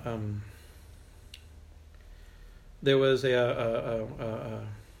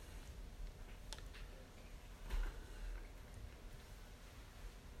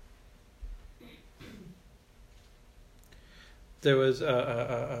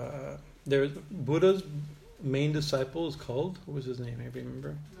 There was Buddha's main disciple is called, what was his name? I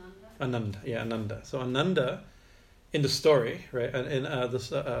remember. Ananda. Yeah, Ananda. So Ananda, in the story, right? And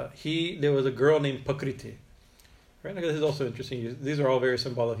there was a girl named Pakriti, right? This is also interesting. These are all very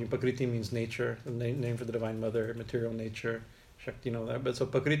symbolic. Pakriti means nature, the name for the Divine Mother, material nature, Shakti, that. But so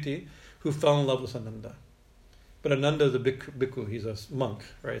Pakriti, who fell in love with Ananda, but Ananda is a bhikkhu. He's a monk,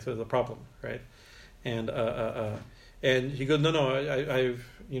 right? So there's a problem, right? And he goes, no,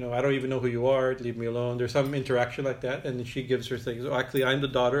 I don't even know who you are. Leave me alone. There's some interaction like that, and she gives her things. Oh, actually, I'm the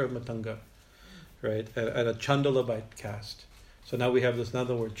daughter of Matanga, right? And a Chandalabite caste. So now we have this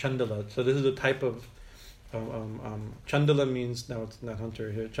another word, Chandala. So this is a type of Chandala means, now it's not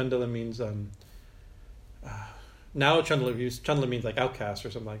hunter here. Chandala means now Chandala means like outcast or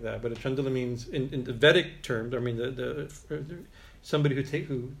something like that. But Chandala means in the Vedic terms. I mean the somebody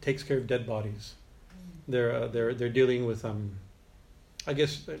who takes care of dead bodies. They're dealing with I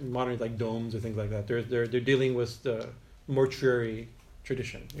guess modern like domes or things like that. They're dealing with the mortuary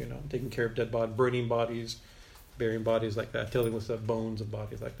tradition, taking care of dead bodies, burning bodies, burying bodies like that, dealing with the bones of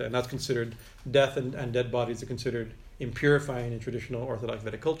bodies like that. And that's considered, death and dead bodies are considered impurifying in traditional Orthodox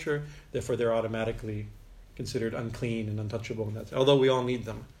Vedic culture. Therefore, they're automatically considered unclean and untouchable. And that's, although we all need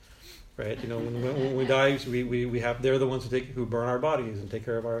them, right? When we die, they're the ones who burn our bodies and take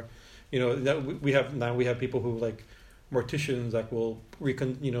care of our. We have people who like morticians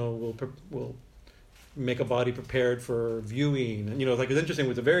will make a body prepared for viewing, and it's interesting.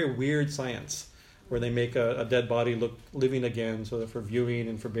 It's a very weird science where they make a dead body look living again, so that for viewing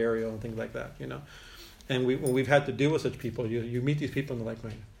and for burial and things like that. And when we've had to deal with such people, you meet these people and they're like,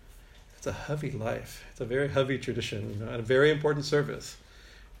 man, it's a heavy life. It's a very heavy tradition, and a very important service,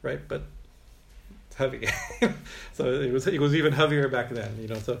 right? But heavy. So it was even heavier back then,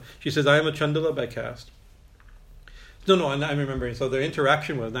 So she says, I am a Chandala by caste. No, I'm remembering. So their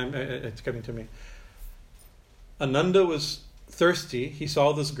interaction was, it's coming to me. Ananda was thirsty. He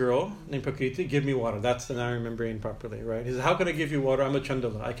saw this girl named Prakriti, give me water. That's the now I'm remembering properly, right? He says, how can I give you water? I'm a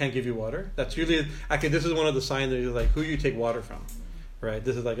Chandala. I can't give you water. That's usually, actually, this is one of the signs that you're like, who you take water from, right?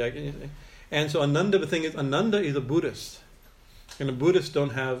 This is like, and so the thing is, Ananda is a Buddhist. And the Buddhists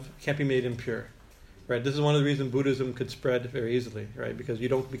can't be made impure. right? This is one of the reasons Buddhism could spread very easily, right? Because you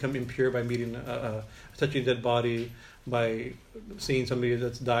don't become impure by meeting, touching a dead body, by seeing somebody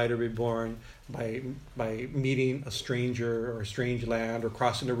that's died or reborn, by meeting a stranger or a strange land or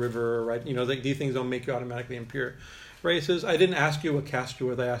crossing a river, right? You know, these things don't make you automatically impure, right? He says, I didn't ask you what caste you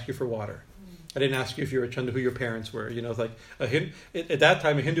were, I asked you for water. I didn't ask you if you were a Chanda, who your parents were. You know, it's like at that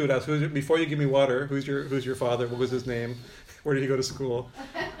time a Hindu would ask, before you give me water, who's your father? What was his name? Where did he go to school?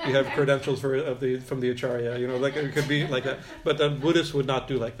 You have credentials from the Acharya. You know, like it could be like a. But the Buddhists would not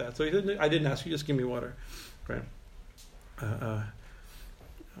do like that. So he said, I didn't ask you, just give me water, right?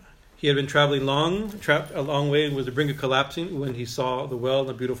 He had been traveling a long way, and was the brink of collapsing when he saw the well and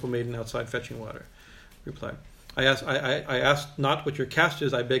the beautiful maiden outside fetching water. Replied, I asked not what your caste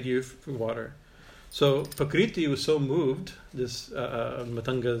is, I beg you for water. So Pakriti was so moved, this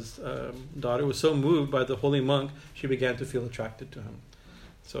Matanga's daughter was so moved by the holy monk, she began to feel attracted to him.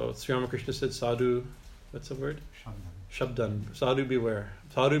 So Sri Ramakrishna said, Sadhu, what's the word? Shabdan. Sadhu, beware.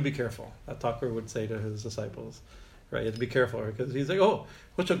 Sadhu, be careful. That Thakur would say to his disciples. Right, you have to be careful, because he's like, oh,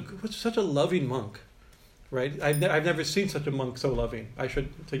 what's such a loving monk, right? I've never seen such a monk so loving. I should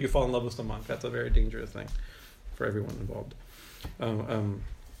take you fall in love with the monk. That's a very dangerous thing for everyone involved.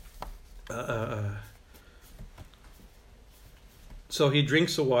 So he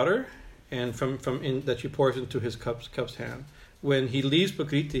drinks the water, and from that she pours into his cup's hand. When he leaves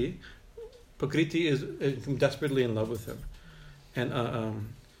Pakriti is desperately in love with him, and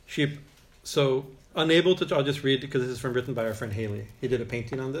unable to, I'll just read because this is written by our friend Haley. He did a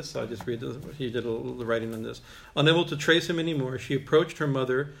painting on this, so I'll just read this. He did a little writing on this. Unable to trace him anymore, she approached her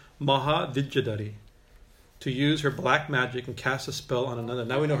mother, Maha Vidyadhari, to use her black magic and cast a spell on another.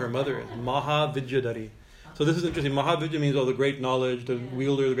 Now we know her mother is Maha Vidyadhari. So this is interesting. Maha Vidya means the great knowledge, the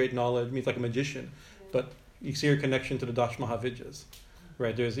wielder of the great knowledge, means like a magician. But you see her connection to the Dash Mahavidyas.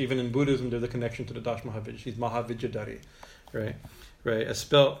 Right? There's even in Buddhism there's a connection to the Dash Mahavidya. She's Maha Vidyadhari. Right? Right, a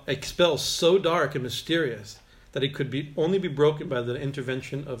spell so dark and mysterious that it could only be broken by the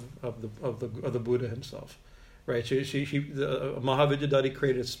intervention of the Buddha himself. Right, Mahavidyadhari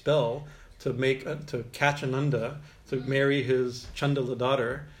created a spell to catch Ananda to marry his Chandala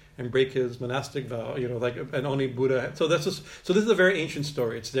daughter and break his monastic vow. You know, and only Buddha. So this is a very ancient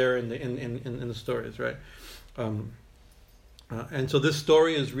story. It's there in the stories, right? And so this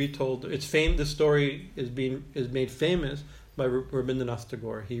story is retold. This story is made famous by Rabindranath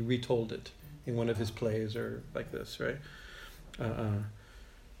Tagore. He retold it in one of his plays or like this, right?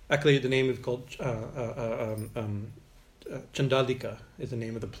 Actually, the name is called Chandalika is the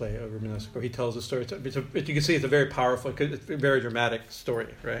name of the play of Rabindranath Tagore. He tells the story. You can see it's a very powerful, it's a very dramatic story,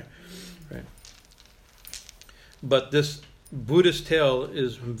 right? Right. But this Buddhist tale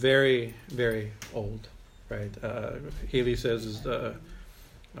is very, very old, right? Haley says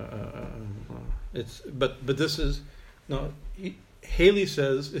but this is. No, Haley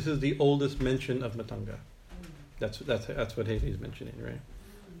says this is the oldest mention of Matanga. That's what Haley's mentioning, right?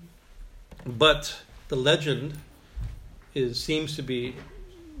 But the legend seems to be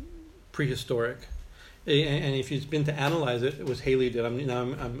prehistoric, and if you've been to analyze it, it was Haley did. I'm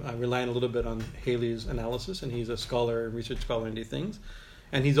relying a little bit on Haley's analysis, and he's a scholar, research scholar in these things,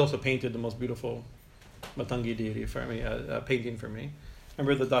 and he's also painted the most beautiful Matangi deity for me, painting for me.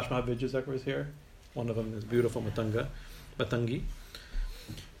 Remember the Dash Mahavidyas that was here? One of them is beautiful Matangi.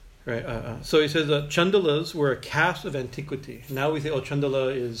 Right. So he says Chandalas were a caste of antiquity. Now we say,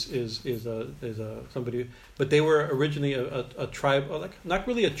 Chandala is somebody, but they were originally a tribe, not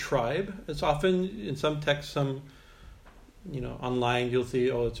really a tribe. It's often in some texts, online you'll see,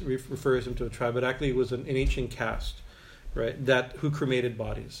 it refers them to a tribe, but actually it was an ancient caste, right? Who cremated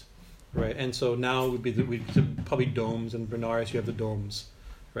bodies, right? And so now would be probably domes, and Benares you have the domes.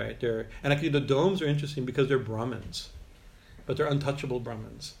 Right there, and actually the domes are interesting because they're Brahmins, but they're untouchable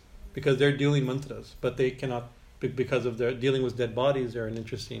Brahmins because they're dealing mantras, but they cannot because of their dealing with dead bodies. They're an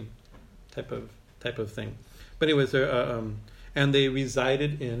interesting type of thing. But anyways, and they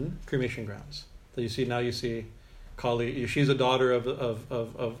resided in cremation grounds. So you see Kali. She's a daughter of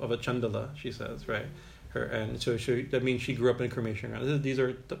a Chandala. She says, right? And so that means she grew up in a cremation ground.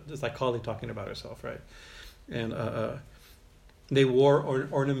 It's like Kali talking about herself, right? And they wore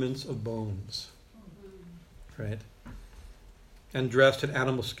ornaments of bones, right? And dressed in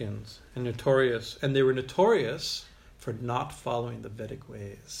animal skins, and they were notorious for not following the Vedic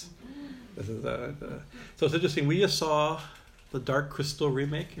ways. So it's interesting. We just saw the Dark Crystal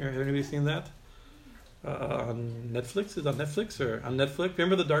remake. Have anybody seen that? On Netflix? Is it on Netflix or on Netflix?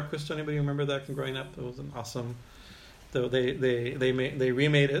 Remember the Dark Crystal? Anybody remember that from growing up? It was an awesome. So they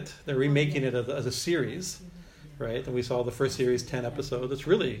remade it. They're remaking it as a series. Right, and we saw the first series, 10 episodes. It's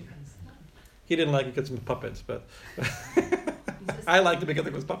really, He didn't like it because it was puppets, but I liked it because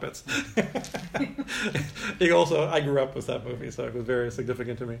it was puppets. I grew up with that movie, so it was very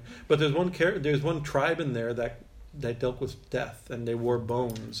significant to me. But there's one tribe in there that dealt with death, and they wore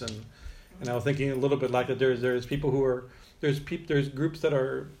bones, and I was thinking a little bit like that. There's people who are there's groups that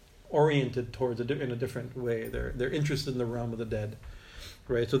are oriented towards in a different way. They're interested in the realm of the dead,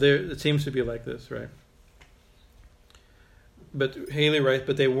 right? So it seems to be like this, right? But Haley writes,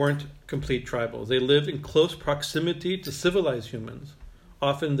 but they weren't complete tribals. They lived in close proximity to civilized humans,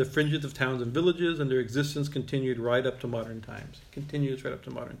 often in the fringes of towns and villages, and their existence continued right up to modern times. Chandali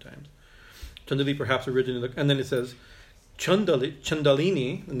perhaps originated, and then it says,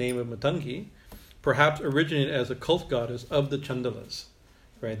 Chandalini, the name of Matangi, perhaps originated as a cult goddess of the Chandalas,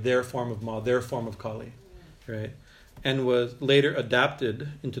 right? Their form of Ma, their form of Kali, right? And was later adapted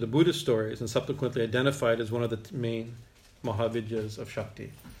into the Buddhist stories and subsequently identified as one of the main Mahavidyas of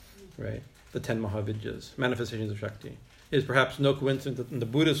Shakti, right? The 10 Mahavidyas, manifestations of Shakti. It is perhaps no coincidence that in the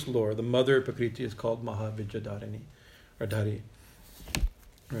Buddhist lore, the mother of Prakriti is called Mahavidya Dharini, or Dhari,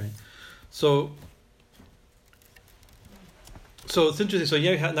 right? So it's interesting. So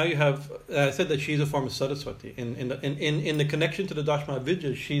now you have. I said that she's a form of Saraswati. In the connection to the Dash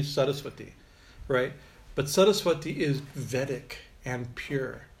Mahavidyas, she's Saraswati, right? But Saraswati is Vedic and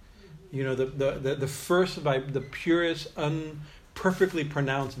pure. You know, the first the purest, perfectly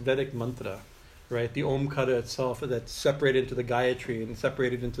pronounced Vedic mantra, right? The Omkara itself that's separated into the Gayatri and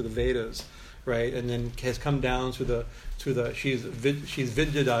separated into the Vedas, right? And then has come down to she's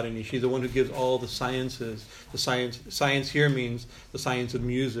Vidyadharini. She's the one who gives all the sciences. The science here means the science of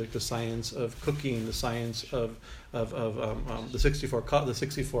music, the science of cooking, the science of the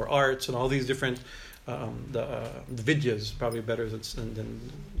 64 arts, and all these different the Vidyas, probably better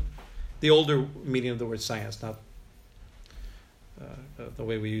than the older meaning of the word science, not the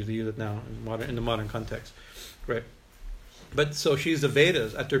way we usually use it now in the modern context, right? But so she's the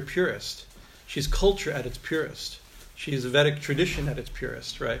Vedas at their purest. She's culture at its purest. She's the Vedic tradition at its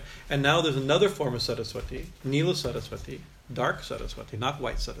purest, right? And now there's another form of Saraswati, Nila Saraswati, dark Saraswati, not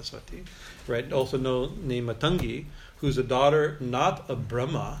white Saraswati, right? Also named Matangi, who's a daughter not of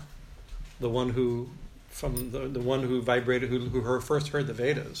Brahma, the one who vibrated, who first heard the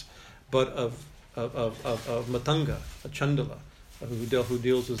Vedas, but of Matanga, a Chandala, who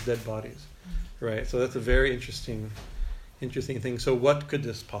deals with dead bodies, right? So that's a very interesting thing. So what could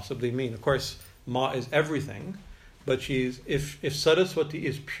this possibly mean? Of course, Ma is everything, but if Saraswati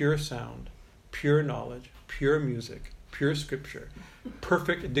is pure sound, pure knowledge, pure music, pure scripture,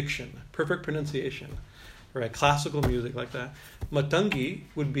 perfect diction, perfect pronunciation, right? Classical music like that, Matangi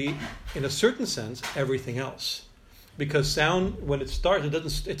would be, in a certain sense, everything else. Because sound, when it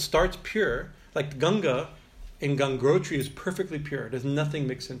starts pure, like Ganga in Gangotri is perfectly pure. There's nothing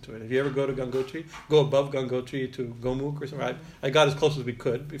mixed into it. If you ever go to Gangotri, go above Gangotri to Gomukh or something. I got as close as we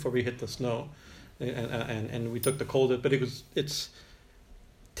could before we hit the snow, and we took the cold. But it's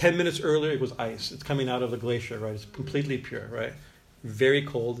 10 minutes earlier. It was ice. It's coming out of the glacier, right? It's completely pure, right? Very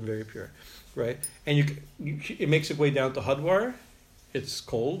cold and very pure, right? And it makes its way down to Hadwar. It's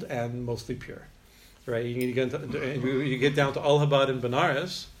cold and mostly pure, right? You get down to Allahabad and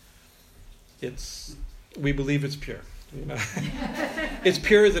Benares. We believe it's pure. You know? It's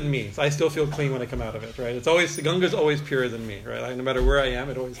purer than me. So I still feel clean when I come out of it, right? Ganga's always purer than me, right? No matter where I am,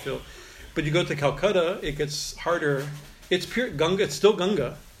 it always feels. But you go to Calcutta, it gets harder. It's pure Ganga. It's still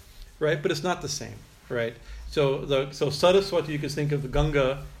Ganga, right? But it's not the same, right? So Saraswati, you can think of the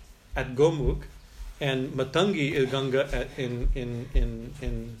Ganga at Gomukh, and Matangi is Ganga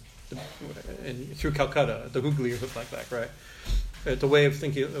through Calcutta, the Hooghly or something like that, right? It's a way of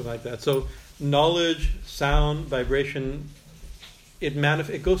thinking like that. So knowledge, sound, vibration,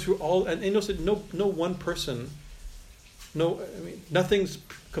 it goes through all, and you know, no one person, nothing's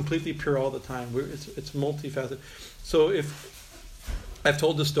completely pure all the time. It's multifaceted. So if I've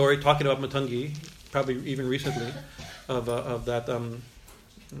told the story talking about Matangi, probably even recently, of that.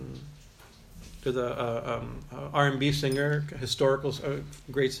 There's a R&B singer, historical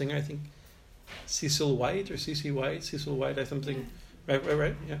great singer, I think, Cecil White, I something,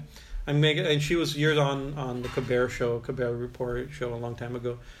 right, yeah. And she was years on the Colbert Report show a long time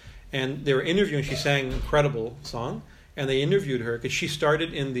ago, and they were interviewing. She sang an incredible song, and they interviewed her because she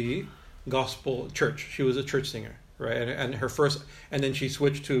started in the gospel church. She was a church singer, right? And then she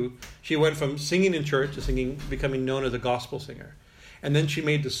she went from singing in church to becoming known as a gospel singer, and then she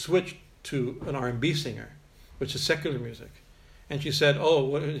made the switch to an R&B singer, which is secular music. And she said,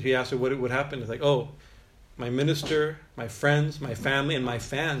 he asked her what would happen. It's like, my minister, my friends, my family, and my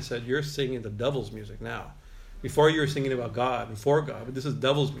fans said, you're singing the devil's music now. Before you were singing about God and for God, but this is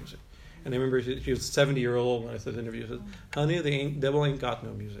devil's music. And I remember she was 70-year-old when I said in the interview, she said, "Honey, the devil ain't got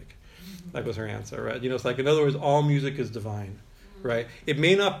no music." That was her answer, right? It's like, in other words, all music is divine, right? It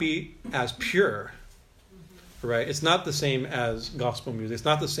may not be as pure, right? It's not the same as gospel music. It's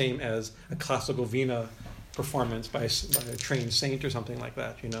not the same as a classical Vina performance by a trained saint or something like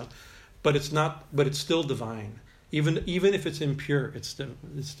that, But it's not. But it's still divine. Even if it's impure, it's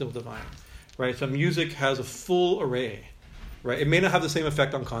still divine, right? So music has a full array, right? It may not have the same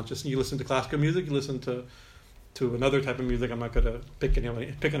effect on consciousness. You listen to classical music, you listen to another type of music. I'm not going to pick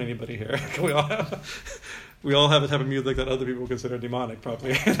on anybody here. we all have a type of music that other people consider demonic,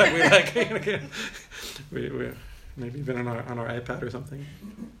 probably. That we like. we maybe even on our iPad or something.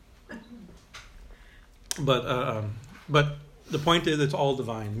 But the point is, it's all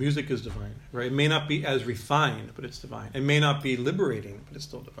divine. Music is divine, right? It may not be as refined, but it's divine. It may not be liberating, but it's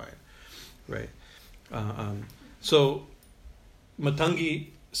still divine, right? So,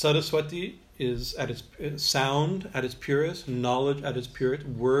 Matangi Saraswati is at its sound at its purest, knowledge at its purest,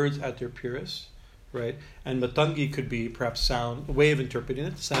 words at their purest, right? And Matangi could be perhaps sound, a way of interpreting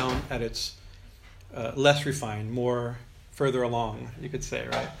it, sound at its less refined, more further along, you could say,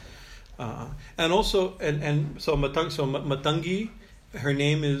 right? And also, so Matangi, her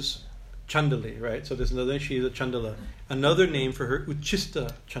name is Chandali, right? So there's another, she's a Chandala. Another name for her,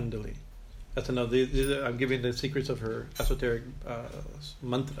 Uchista Chandali. That's another, I'm giving the secrets of her esoteric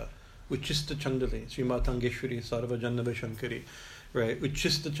mantra. Uchista Chandali, Sri Matangeshwari Sarva Jannava Shankari. Right,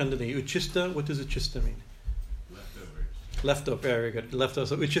 Uchista Chandali. Uchista, what does Uchista mean? Leftover, very good. Leftover.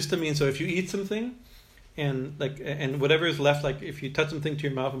 So Uchista means, so if you eat something, and whatever is left, like if you touch something to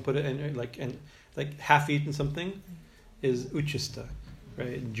your mouth and put it in, like half eaten something, is uchista,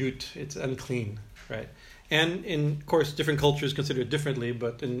 right? Jute, it's unclean, right? And of course, different cultures consider it differently,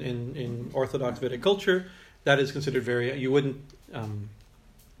 but in Orthodox Vedic culture, that is considered you wouldn't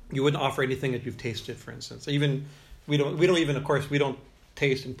offer anything that you've tasted, for instance. Even we don't even, of course, we don't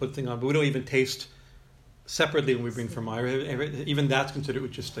taste and put things on, but we don't even taste separately when we bring from Maya. Even that's considered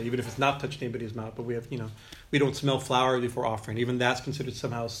uchista, even if it's not touched anybody's mouth. But we have, we don't smell flower before offering. Even that's considered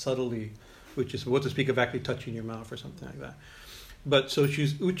somehow subtly uchista. What to speak of actually touching your mouth or something like that. But so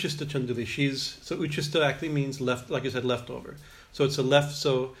she's uchista chandali. So uchista actually means left, like I said, leftover. So it's a left.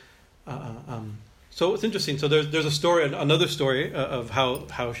 So it's interesting. So there's a story, another story of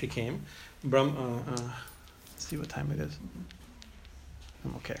how she came. Let's see what time it is.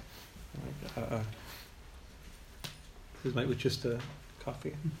 I'm okay. This might be just a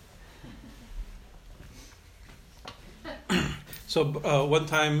coffee. So one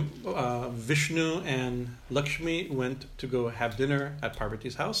time, Vishnu and Lakshmi went to go have dinner at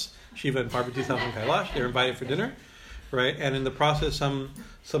Parvati's house. Shiva and Parvati's house in Kailash. They were invited for dinner, right? And in the process, some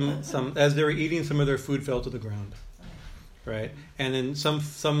as they were eating, some of their food fell to the ground, right? And then some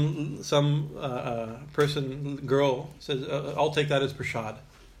girl says, "I'll take that as prasad."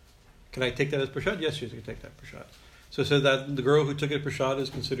 Can I take that as prasad? Yes, you can take that prasad. So it says that the girl who took it prasad is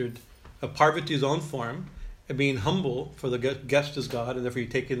considered a Parvati's own form, and being humble for the guest is God, and therefore you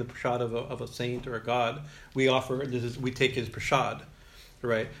take in the prasad of a saint or a god. We take his prasad,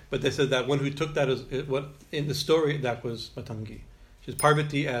 right? But they said that one who took that in the story, that was Matangi. She's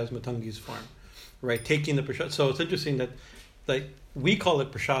Parvati as Matangi's form, right? Taking the prasad. So it's interesting that, like, we call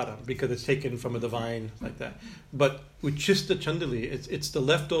it prasadam because it's taken from a divine like that. But uchista chandali, it's the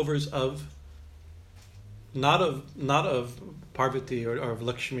leftovers of not of Parvati or of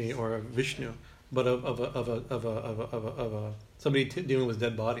Lakshmi or of Vishnu, but of somebody dealing with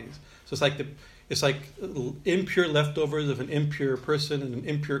dead bodies. So it's like impure leftovers of an impure person and an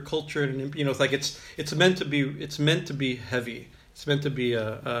impure culture, and it's meant to be heavy. It's meant to be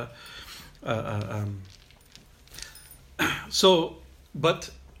so. But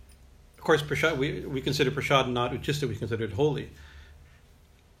of course, prasad, we consider prasad not uchista, we consider it holy.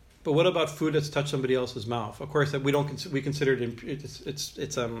 But what about food that's touched somebody else's mouth? Of course, that we consider it. It's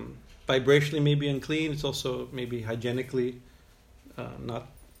vibrationally maybe unclean. It's also maybe hygienically not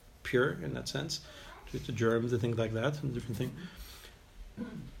pure in that sense, due to germs and things like that, and different things.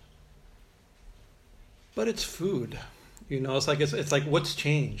 But it's food, It's like what's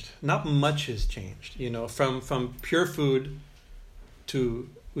changed? Not much has changed, from pure food to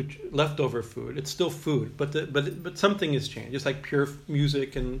leftover food. It's still food, but something has changed. It's like pure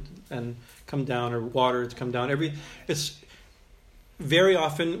music and come down, or water to come down. It's very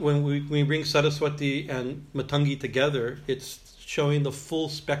often when we bring Saraswati and Matangi together, it's showing the full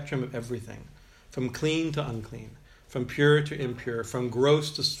spectrum of everything, from clean to unclean, from pure to impure, from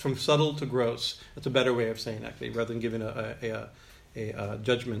subtle to gross. That's a better way of saying it, actually, rather than giving a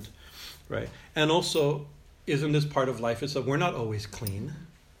judgment, right? And also, isn't this part of life? It's that we're not always clean.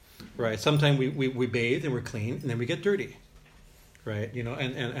 right? Sometimes we bathe and we're clean, and then we get dirty, right? You know,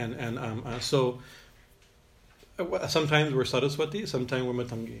 so sometimes we're Saraswati, sometimes we're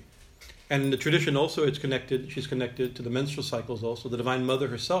Matangi. And in the tradition also, she's connected to the menstrual cycles also. The Divine Mother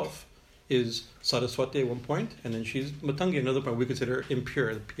herself is Saraswati at one point, and then she's Matangi at another point. We consider her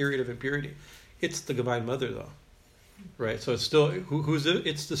impure, the period of impurity. It's the Divine Mother though, right? So it's still, who's it?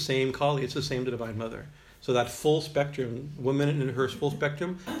 It's the same Kali, it's the same Divine Mother. So that full spectrum, woman in her full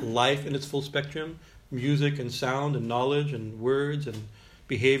spectrum, life in its full spectrum, music and sound and knowledge and words and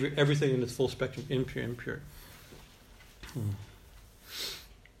behavior, everything in its full spectrum, impure.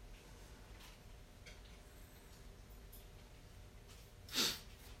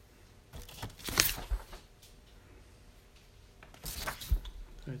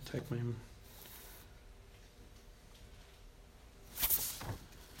 I take my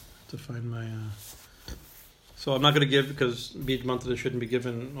to find my. So I'm not going to give, because Bij mantra shouldn't be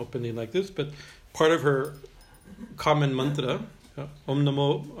given openly like this. But part of her common mantra, Om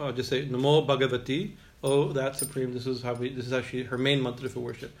Namo, just say Namo Bhagavati. Oh, that Supreme. This is actually her main mantra for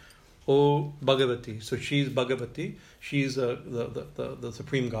worship. Oh Bhagavati. So she's Bhagavati. She's the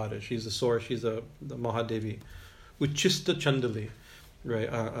Supreme Goddess. She's the source. She's the Mahadevi. Uchista Chandali.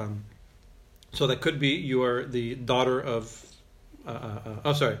 Right. So that could be you are the daughter of.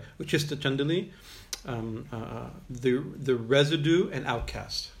 Uchista Chandali. The residue and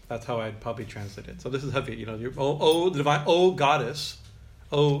outcast. That's how I'd probably translate it. So this is heavy. You know, the divine. Oh goddess.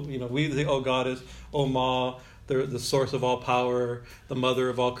 Oh, you know, we say, oh goddess. Oh Ma. The source of all power, the mother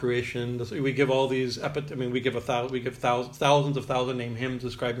of all creation. We give all these we give thousands of thousand name hymns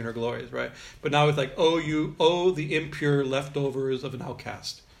describing her glories, right? But now it's like, the impure leftovers of an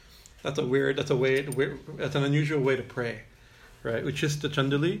outcast. That's an unusual way to pray, right? Uchista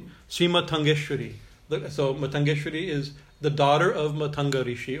Chandali, Sri Matangeshwari. So Matangeshwari is the daughter of Matanga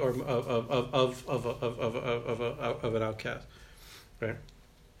Rishi, or of an outcast, right?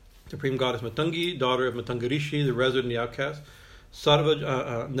 Supreme Goddess Matangi, daughter of Matanga Rishi, the resident and the outcast.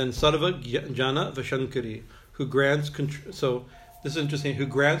 Then Sarva Jana Vashankari, who grants so this is interesting. Who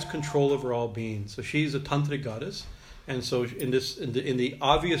grants control over all beings. So she's a tantric goddess, and so in the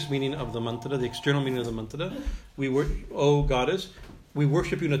obvious meaning of the mantra, the external meaning of the mantra, oh goddess, we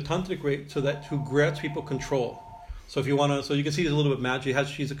worship you in a tantric way, so that who grants people control. So if you want to, so you can see there's a little bit of magic.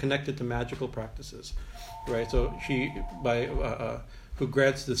 She's connected to magical practices, right? So she who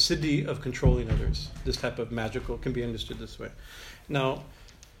grants the siddhi of controlling others. This type of magical can be understood this way. Now,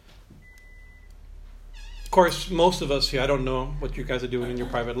 of course, most of us here, I don't know what you guys are doing in your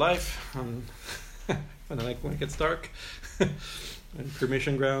private life. When it gets dark, and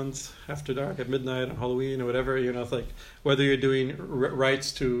cremation grounds after dark at midnight on Halloween or whatever, you know, it's like whether you're doing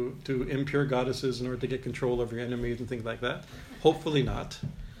rites to impure goddesses in order to get control over your enemies and things like that. Hopefully not.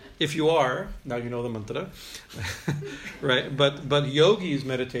 If you are, now you know the mantra, right? But yogis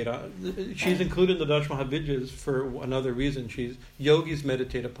meditate on. She's included in the Dash Mahavijjas for another reason. Yogis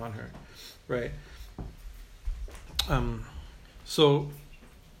meditate upon her, right? So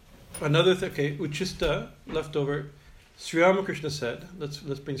another thing. Okay, Uchista leftover. Sri Ramakrishna said. Let's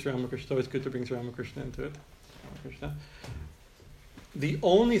bring Sri Ramakrishna. It's always good to bring Sri Ramakrishna into it. Ramakrishna. The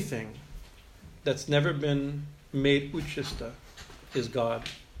only thing that's never been made Uchista is God.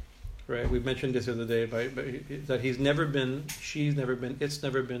 Right, we mentioned this the other day, that he's never been, she's never been, it's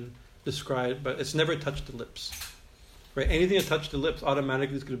never been described, but it's never touched the lips. Right, anything that touched the lips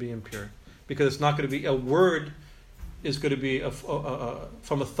automatically is going to be impure, because it's not going to be a word. Is going to be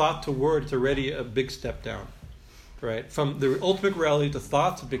from a thought to word. It's already a big step down. Right, from the ultimate reality to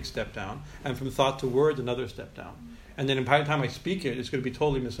thought's a big step down, and from thought to word another step down. And then by the time I speak it, it's going to be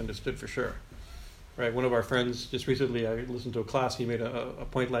totally misunderstood for sure. Right, one of our friends just recently, I listened to a class. He made a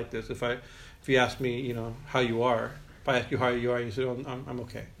point like this: if he asked me, you know, how you are, if I ask you how you are, and you say, "Oh, I'm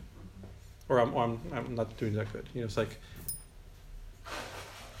okay," or I'm not doing that good. You know, it's like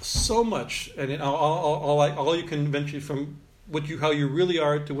so much, and all you can eventually from how you really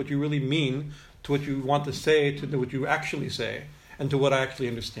are to what you really mean to what you want to say to what you actually say and to what I actually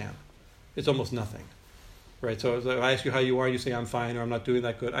understand. It's almost nothing, right? So if I ask you how you are, you say I'm fine or I'm not doing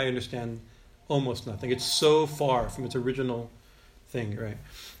that good. I understand almost nothing. It's so far from its original thing, right?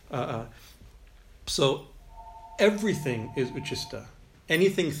 So everything is uchista.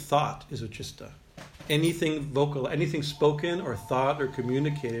 Anything thought is uchista. Anything vocal, anything spoken or thought or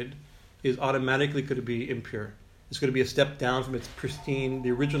communicated is automatically going to be impure. It's going to be a step down from its pristine,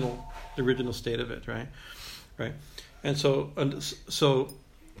 the original state of it, right? Right. And so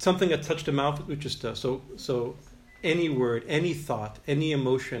something that touched the mouth is uchista. So any word, any thought, any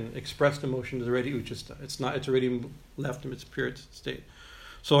emotion, expressed emotion is already uchista. It's already left in its pure state.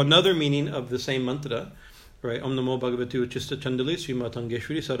 So another meaning of the same mantra, right? Om Namo Bhagavate Uchista Chandali Sri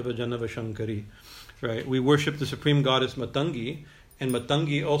Matangeshwari Sarva Janava Shankari. Right? We worship the supreme goddess Matangi, and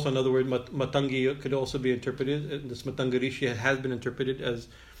Matangi, also another word, Matangi could also be interpreted, this Matangarishi has been interpreted as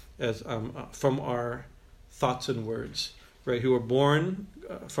from our thoughts and words, right? Who are born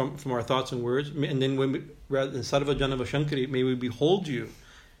from our thoughts and words, and then when we, rather than Sarva Janava Shankari, may we behold you,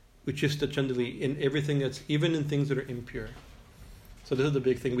 Uchista Chandali, in everything that's, even in things that are impure. So this is the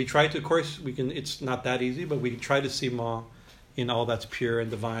big thing. We try to, of course, it's not that easy, but we try to see Ma in all that's pure and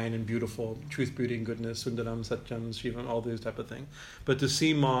divine and beautiful, truth, beauty, and goodness, Sundaram, Satyam, Shivam, all these type of things. But to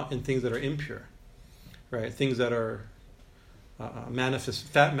see Ma in things that are impure, right? Things that are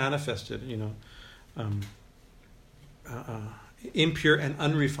manifested, impure and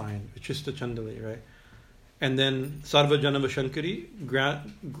unrefined, which is the Chandali, right? And then Sarva Janava Shankari,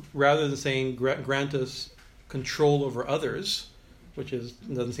 rather than saying grant us control over others, which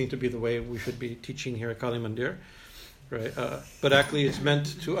doesn't seem to be the way we should be teaching here at Kali Mandir, right? But actually, it's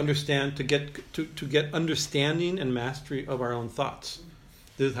meant to understand, to get understanding and mastery of our own thoughts.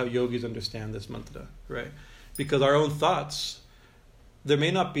 This is how yogis understand this mantra, right? Because our own thoughts, they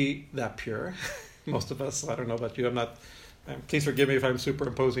may not be that pure. Most of us, I don't know about you, please forgive me if I'm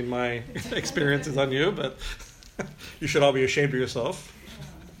superimposing my experiences on you, but you should all be ashamed of yourself.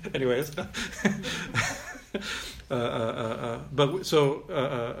 Anyways.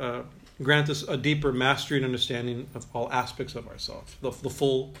 Grant us a deeper mastery and understanding of all aspects of ourselves, the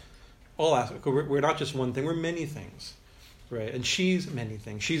full, all aspects. We're not just one thing; we're many things, right? And she's many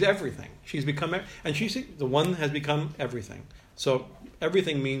things. She's everything. She's become, and the one has become everything. So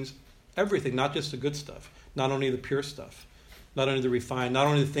everything means everything, not just the good stuff, not only the pure stuff, not only the refined, not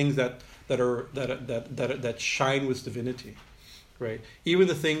only the things that shine with divinity. Right? Even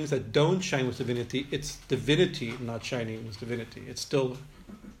the things that don't shine with divinity, it's divinity not shining with divinity. It's still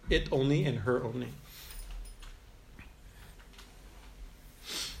it only and her only.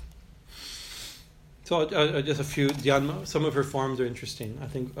 So just a few Dhyan, some of her forms are interesting. I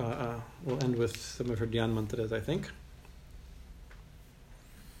think we'll end with some of her Dhyan mantras, I think.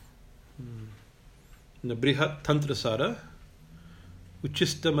 Brihat Tantrasara,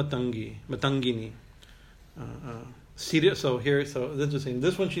 Uchista Matangini. So it's interesting.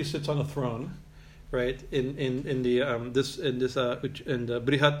 This one, she sits on a throne, right? In the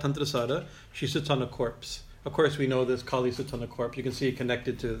Brihat Tantrasara, she sits on a corpse. Of course, we know this Kali sits on a corpse. You can see it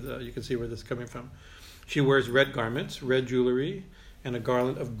connected to. You can see where this is coming from. She wears red garments, red jewelry, and a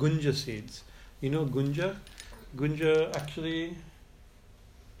garland of gunja seeds. You know gunja? Gunja, actually,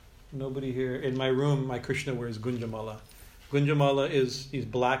 nobody here in my room. My Krishna wears gunja mala. Gunja mala is these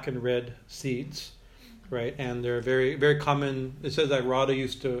black and red seeds. Right, and they're very, very common. It says that Radha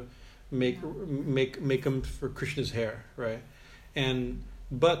used to make them for Krishna's hair, right?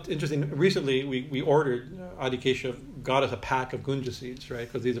 But interesting. Recently, we ordered Adikesha got us a pack of gunja seeds, right?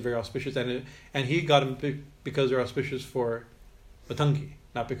 Because these are very auspicious, and he got them because they're auspicious for Matangi,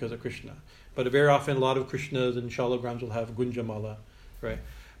 not because of Krishna. But very often, a lot of Krishnas and Shalagrams will have gunja mala, right?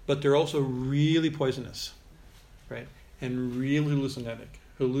 But they're also really poisonous, right? And really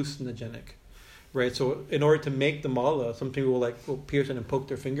hallucinogenic. Right, so in order to make the mala, some people will pierce it and poke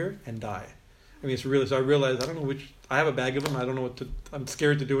their finger and die. I mean, it's really. So I realized I have a bag of them. I don't know what to. I'm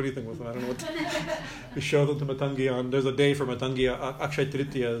scared to do anything with them. I don't know what to show them to Matangi on. There's a day for Matangi, Akshay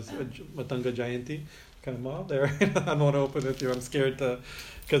Tritiya is Matanga Jayanti kind of mala there. I don't want to open it. I'm scared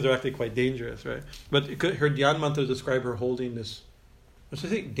because they're actually quite dangerous, right? But her Dhyan mantra describe her holding this. Let's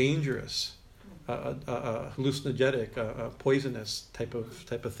just say dangerous, hallucinogenic, poisonous type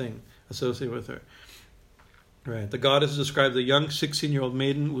of thing associated with her. Right. The goddess is described as a young 16-year-old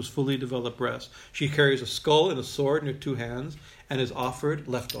maiden with fully developed breasts. She carries a skull and a sword in her two hands and is offered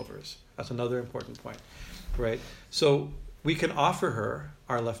leftovers. That's another important point. Right. So we can offer her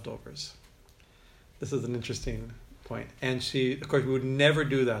our leftovers. This is an interesting point. And of course, we would never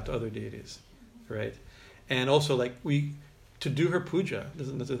do that to other deities. Right. And also, to do her puja, this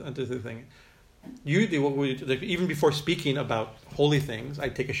is another thing. Usually what we do, even before speaking about holy things, I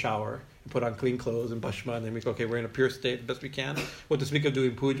take a shower and put on clean clothes and bhashma, and then we go, okay, we're in a pure state, best we can. What to speak of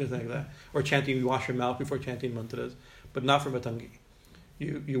doing puja and things like that. Or chanting, we wash your mouth before chanting mantras. But not for Matangi.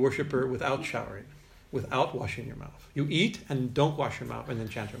 You worship her without showering, without washing your mouth. You eat and don't wash your mouth and then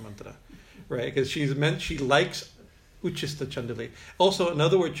chant her mantra. Right? Because she likes Uchista Chandali. Also,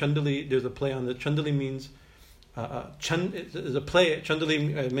 another word, Chandali, there's a play on that. Chandali means is a play.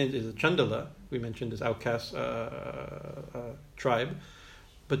 Chandali is a Chandala. We mentioned this outcast tribe,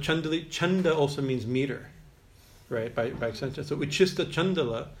 but Chanda also means meter, right? By extension. So Uchista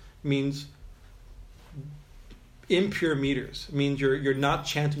Chandala means impure meters. It means you're not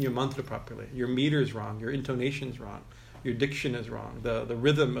chanting your mantra properly. Your meter is wrong. Your intonation is wrong. Your diction is wrong. The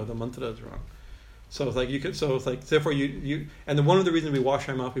rhythm of the mantra is wrong. So it's like therefore you and one of the reasons we wash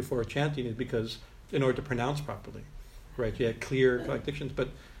our mouth before chanting is because in order to pronounce properly, right? You had clear dictions, but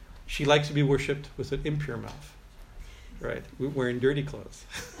she likes to be worshipped with an impure mouth, right? Wearing dirty clothes.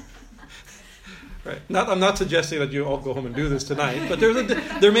 Right. I'm not suggesting that you all go home and do this tonight, but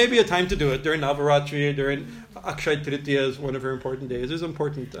there may be a time to do it during Navaratri, during Akshay Tritiya is one of her important days. There's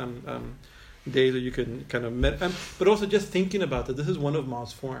important days that you can kind of but also just thinking about that. This is one of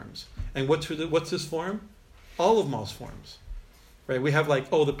Ma's forms, and what's this form? All of Ma's forms, right? We have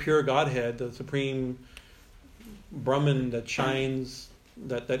the pure Godhead, the supreme Brahman that shines,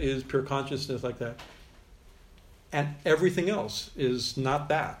 that is pure consciousness like that, and everything else is not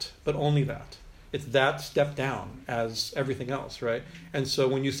that, but only that. It's that step down as everything else, right? And so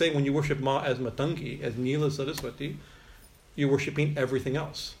when you worship Ma as Matangi, as Nila Saraswati, you're worshiping everything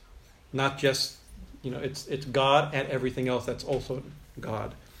else. Not just, it's God and everything else that's also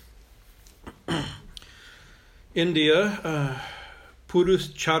God. India,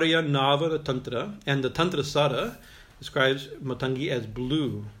 Puruscharya Nava Tantra, and the Tantra Sada describes Matangi as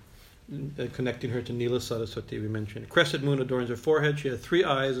blue, connecting her to Nila Saraswati, we mentioned. Crescent moon adorns her forehead. She has 3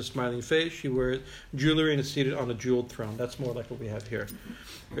 eyes, a smiling face. She wears jewelry and is seated on a jeweled throne. That's more like what we have here.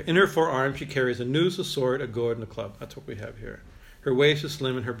 In her forearm, she carries a noose, a sword, a gourd, and a club. That's what we have here. Her waist is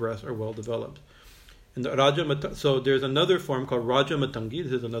slim and her breasts are well developed. And so there's another form called Raja Matangi.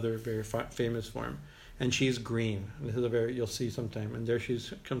 This is another very famous form. And she's green. This is you'll see sometime. And there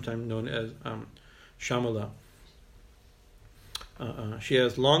she's sometimes known as Shamala. She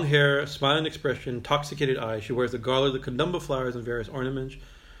has long hair, smiling expression, intoxicated eyes. She wears a garland of kadamba flowers and various ornaments.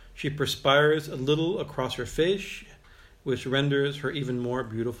 She perspires a little across her face, which renders her even more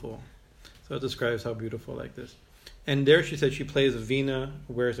beautiful. So it describes how beautiful like this. And there she said she plays a veena,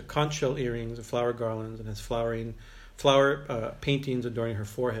 wears a conch shell earrings, and flower garlands, and has flower paintings adorning her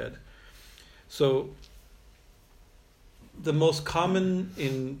forehead. So the most common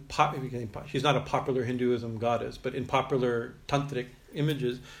she's not a popular Hinduism goddess, but in popular tantric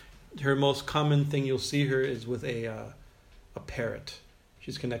images, her most common thing you'll see her is with a parrot.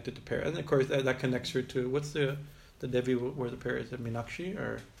 She's connected to parrot, and of course that connects her to what's the Devi where the parrot is? Meenakshi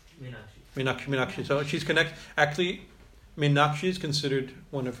or Meenakshi. So she's connected. Actually, Meenakshi is considered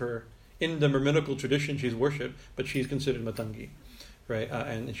one of her in the Brahminical tradition. She's worshipped, but she's considered Matangi, right?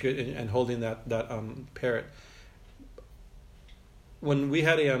 And holding that parrot. When we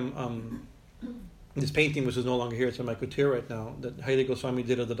had this painting, which is no longer here, it's in my kutir right now, that Haile Goswami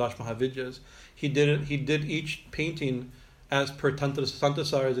did of the Dash Mahavidyas, he did each painting as per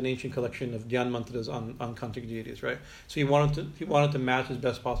Tantrasara is an ancient collection of Dhyan mantras on tantric deities, right? So he wanted to match as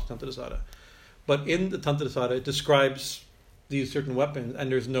best possible Tantrasara. But in the Tantrasara, it describes these certain weapons,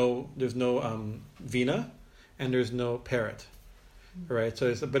 and there's no veena, and there's no parrot. Right,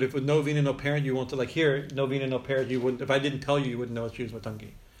 so but if with no veena, no parrot, you won't here no veena, no parrot. You wouldn't. If I didn't tell you wouldn't know she was Matangi.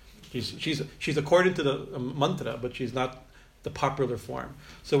 She's according to the mantra, but she's not the popular form.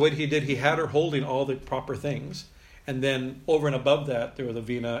 So what he did, he had her holding all the proper things, and then over and above that, there was a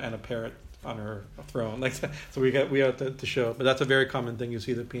veena and a parrot on her throne, like that. So we have to show. But that's a very common thing. You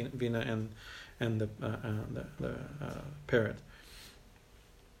see the veena and the parrot.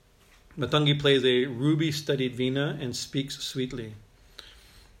 Matangi plays a ruby-studded veena and speaks sweetly.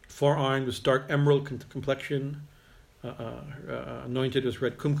 Forearmed with dark emerald complexion, anointed with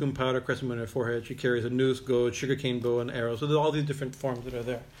red kumkum powder, crescent moon on her forehead. She carries a noose, goad, sugarcane bow, and arrow. So there's all these different forms that are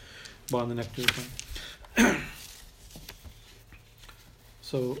there. On the next one.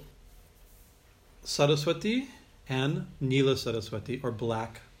 So Saraswati and Nila Saraswati, or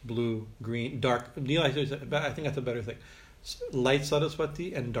black, blue, green, dark. Nila, I think that's a better thing. Light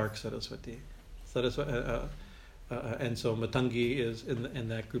Saraswati and dark Saraswati. And so Matangi is in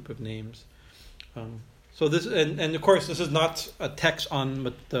that group of names. So this and of course this is not a text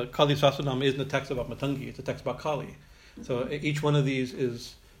on the Kali Sahasranama isn't a text about Matangi. It's a text about Kali. So each one of these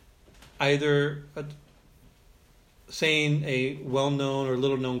is either saying a well-known or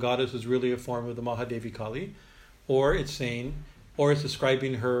little-known goddess is really a form of the Mahadevi Kali, or it's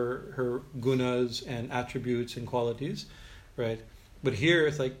describing her gunas and attributes and qualities. Right, but here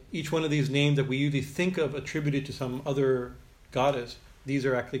it's like each one of these names that we usually think of attributed to some other goddess. These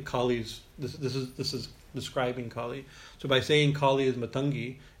are actually Kali's. This is describing Kali. So by saying Kali is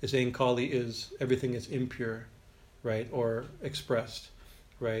Matangi, is saying Kali is everything that's impure, right, or expressed,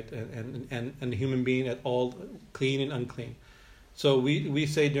 right, and the human being at all clean and unclean. So we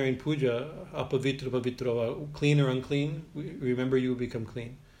say during puja, apavitra, pavitra, clean or unclean. Remember, you will become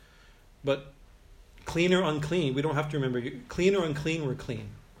clean, but clean or unclean, we don't have to remember. Clean or unclean, we're clean.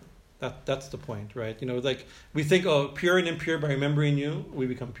 That's the point, right? Like we think, pure and impure, by remembering you, we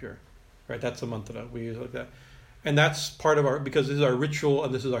become pure, right? That's the mantra we use like that, and that's part of because this is our ritual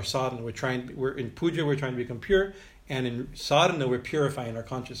and this is our sadhana. We're in puja, we're trying to become pure, and in sadhana, we're purifying our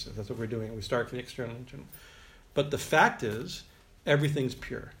consciousness. That's what we're doing. We start from the external and internal. But the fact is, everything's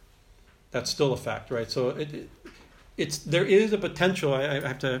pure. That's still a fact, right? So there is a potential. I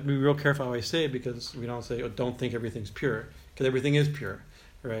have to be real careful how I say it, because we don't say, don't think everything's pure, because everything is pure.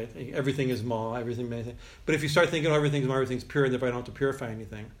 Right, everything is ma, everything. But if you start thinking, everything's ma, everything's pure, and therefore I don't have to purify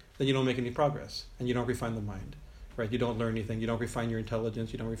anything, then you don't make any progress, and you don't refine the mind, right? You don't learn anything. You don't refine your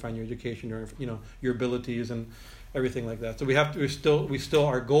intelligence. You don't refine your education, your abilities, and everything like that. So we still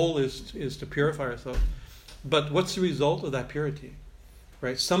our goal is to purify ourselves. But what's the result of that purity,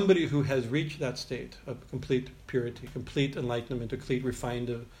 right? Somebody who has reached that state of complete purity, complete enlightenment, complete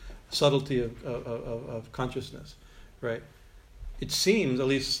refined subtlety of consciousness, right? It seems, at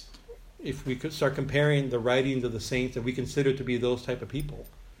least if we could start comparing the writings of the saints that we consider to be those type of people,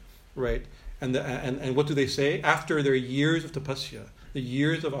 right? And what do they say? After their years of tapasya, the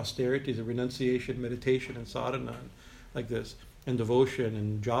years of austerities, of renunciation, meditation, and sadhana, and like this, and devotion,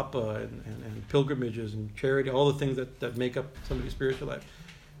 and japa, and pilgrimages, and charity, all the things that make up somebody's spiritual life,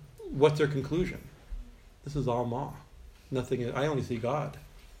 what's their conclusion? This is all ma. Nothing. I only see God.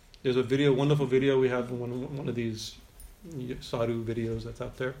 There's a wonderful video we have in one of these sadhu videos that's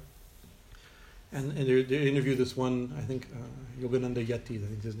out there, and they interview this one, I think Yogananda Yeti, I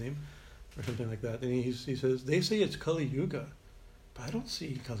think is his name, or something like that, and he says, they say it's Kali Yuga, but I don't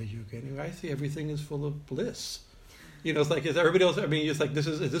see Kali Yuga anyway. I see everything is full of bliss. It's like, is everybody else, it's like,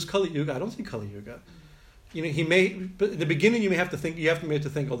 is this Kali Yuga? I don't see Kali Yuga. But in the beginning you may have to think,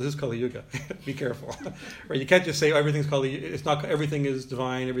 oh, this is Kali Yuga. Be careful. Right? You can't just say, everything's Kali Yuga. It's not, everything is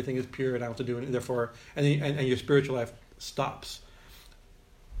divine, everything is pure, and I have to do it, and therefore, and your spiritual life stops.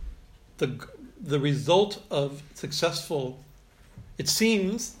 The result of successful, it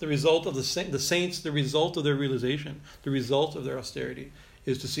seems, the result of the saints, the result of their realization, the result of their austerity,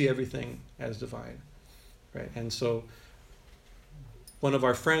 is to see everything as divine, right? And so, one of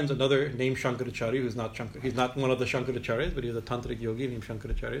our friends, another named Shankaracharya, he's not one of the Shankaracharyas, but he's a tantric yogi named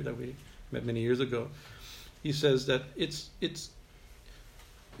Shankaracharya that we met many years ago. He says that it's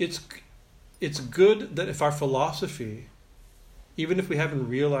good that if our philosophy, even if we haven't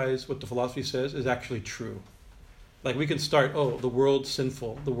realized what the philosophy says, is actually true. Like we can start, the world's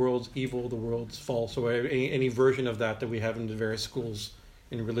sinful, the world's evil, the world's false, or any version of that we have in the various schools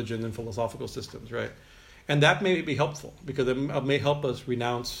in religion and philosophical systems, right? And that may be helpful, because it may help us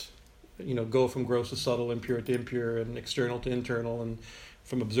renounce, go from gross to subtle, impure to impure, and external to internal, and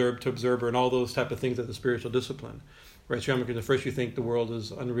from observed to observer, and all those type of things of the spiritual discipline. Right, Sri Ramakrishna, first you think the world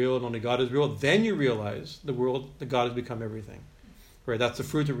is unreal and only God is real, then you realize that God has become everything. Right, that's the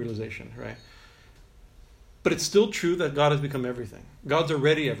fruit of realization, right? But it's still true that God has become everything. God's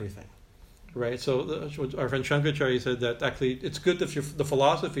already everything, right? So our friend Shankaracharya said that actually it's good that the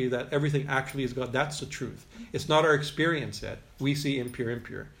philosophy that everything actually is God, that's the truth. It's not our experience yet. We see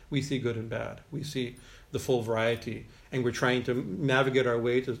impure. We see good and bad. We see the full variety, and we're trying to navigate our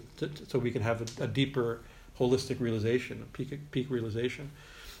way so we can have a deeper holistic realization, a peak realization.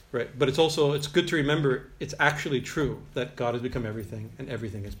 Right, but it's good to remember it's actually true that God has become everything and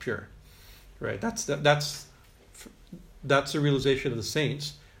everything is pure. Right, that's the realization of the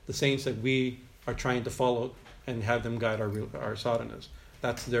saints that we are trying to follow and have them guide our sadhanas.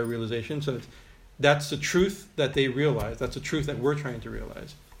 That's their realization. So that's the truth that they realize. That's the truth that we're trying to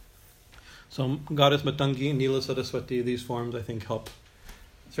realize. So Goddess Matangi, Nila Saraswati, these forms I think help.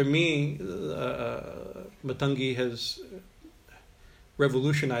 For me, Matangi has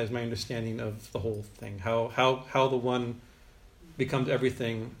revolutionized my understanding of the whole thing. How the one becomes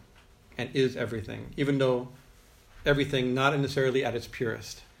everything and is everything, even though everything not necessarily at its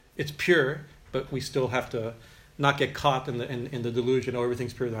purest. It's pure, but we still have to not get caught in the delusion.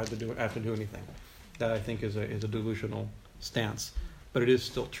 Everything's pure. I have to do anything. That I think is a delusional stance, but it is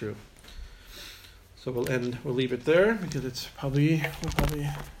still true. So we'll leave it there, because it's probably.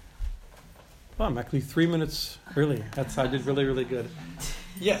 Oh, I'm actually 3 minutes early. I did really, really good.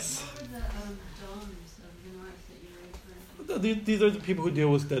 Yes. What were the doms of the North that you were referring to? These are the people who deal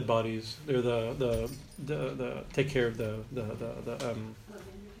with dead bodies. They're the take care of the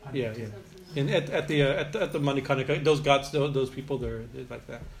yeah. And at the Manikarnika, those gods, those people, they're like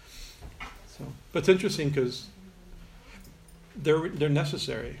that. So, but it's interesting because they're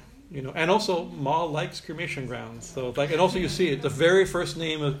necessary. And also Ma likes cremation grounds. So and also you see it. The very first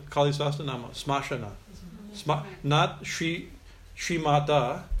name of Kali Sahasranama, Smashana, not Shri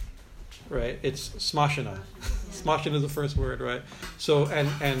Mata, right? It's smashana. Smashana is the first word, right? So, and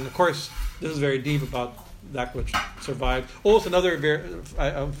of course, this is very deep about that which survived. Oh, it's another very,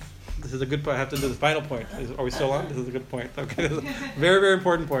 this is a good point. I have to do the final point. Are we still on? This is a good point. Okay, this is a very, very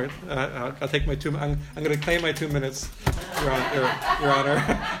important point. I'll take my I'm going to claim my 2 minutes, Your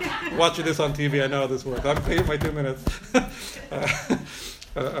Honor. Watching this on TV, I know how this works. I'm claiming my 2 minutes.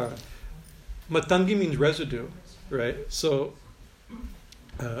 Matangi means residue, right? So,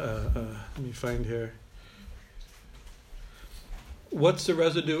 let me find here. What's the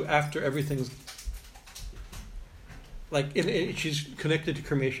residue after everything's like? She's connected to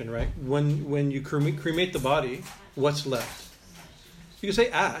cremation, right? When you cremate the body, what's left? You can say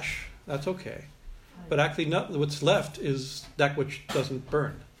ash. That's okay, but actually, not what's left is that which doesn't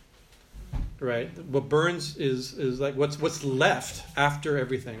burn. Right? What burns is like what's left after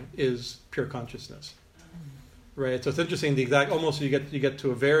everything is pure consciousness. Right? So it's interesting. The exact almost you get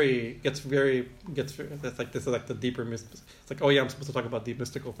to a very that's like this is like the deeper it's like, oh yeah, I'm supposed to talk about deep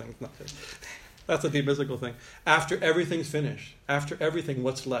mystical things. No, that's a deep mystical thing. After everything's finished, after everything,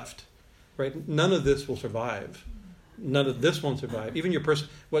 what's left? Right? None of this will survive. None of this won't survive. Even your person.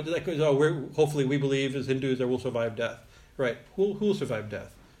 What like hopefully we believe as Hindus there will survive death. Right? Who will survive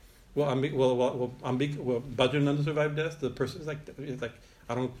death? Will Bhajananda survive death? The person is like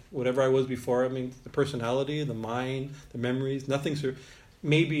I don't whatever I was before. I mean, the personality, the mind, the memories, nothing.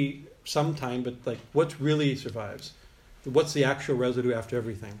 Maybe sometime, but like what really survives? What's the actual residue after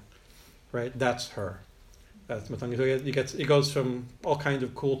everything? Right? That's her. That's Matangi. So it goes from all kinds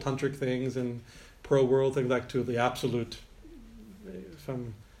of cool tantric things and pro world things like to the absolute,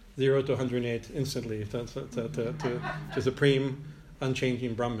 from 0 to 108 instantly to supreme.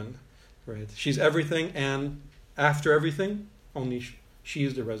 Unchanging Brahman, right? She's everything, and after everything, only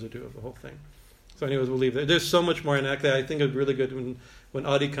she's the residue of the whole thing. So, anyways, we'll leave it. There's so much more, and actually, I think it's really good when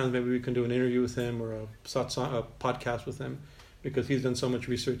Adi comes. Maybe we can do an interview with him or a podcast with him, because he's done so much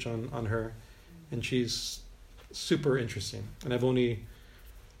research on her, and she's super interesting. And I've only,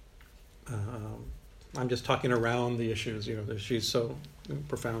 I'm just talking around the issues. She's so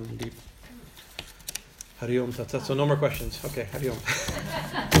profound and deep. Hari Om Tat Sat. So no more questions. Okay, Hari Om.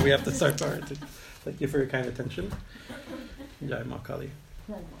 We have to start. Thank you for your kind attention. Jai Ma Kali.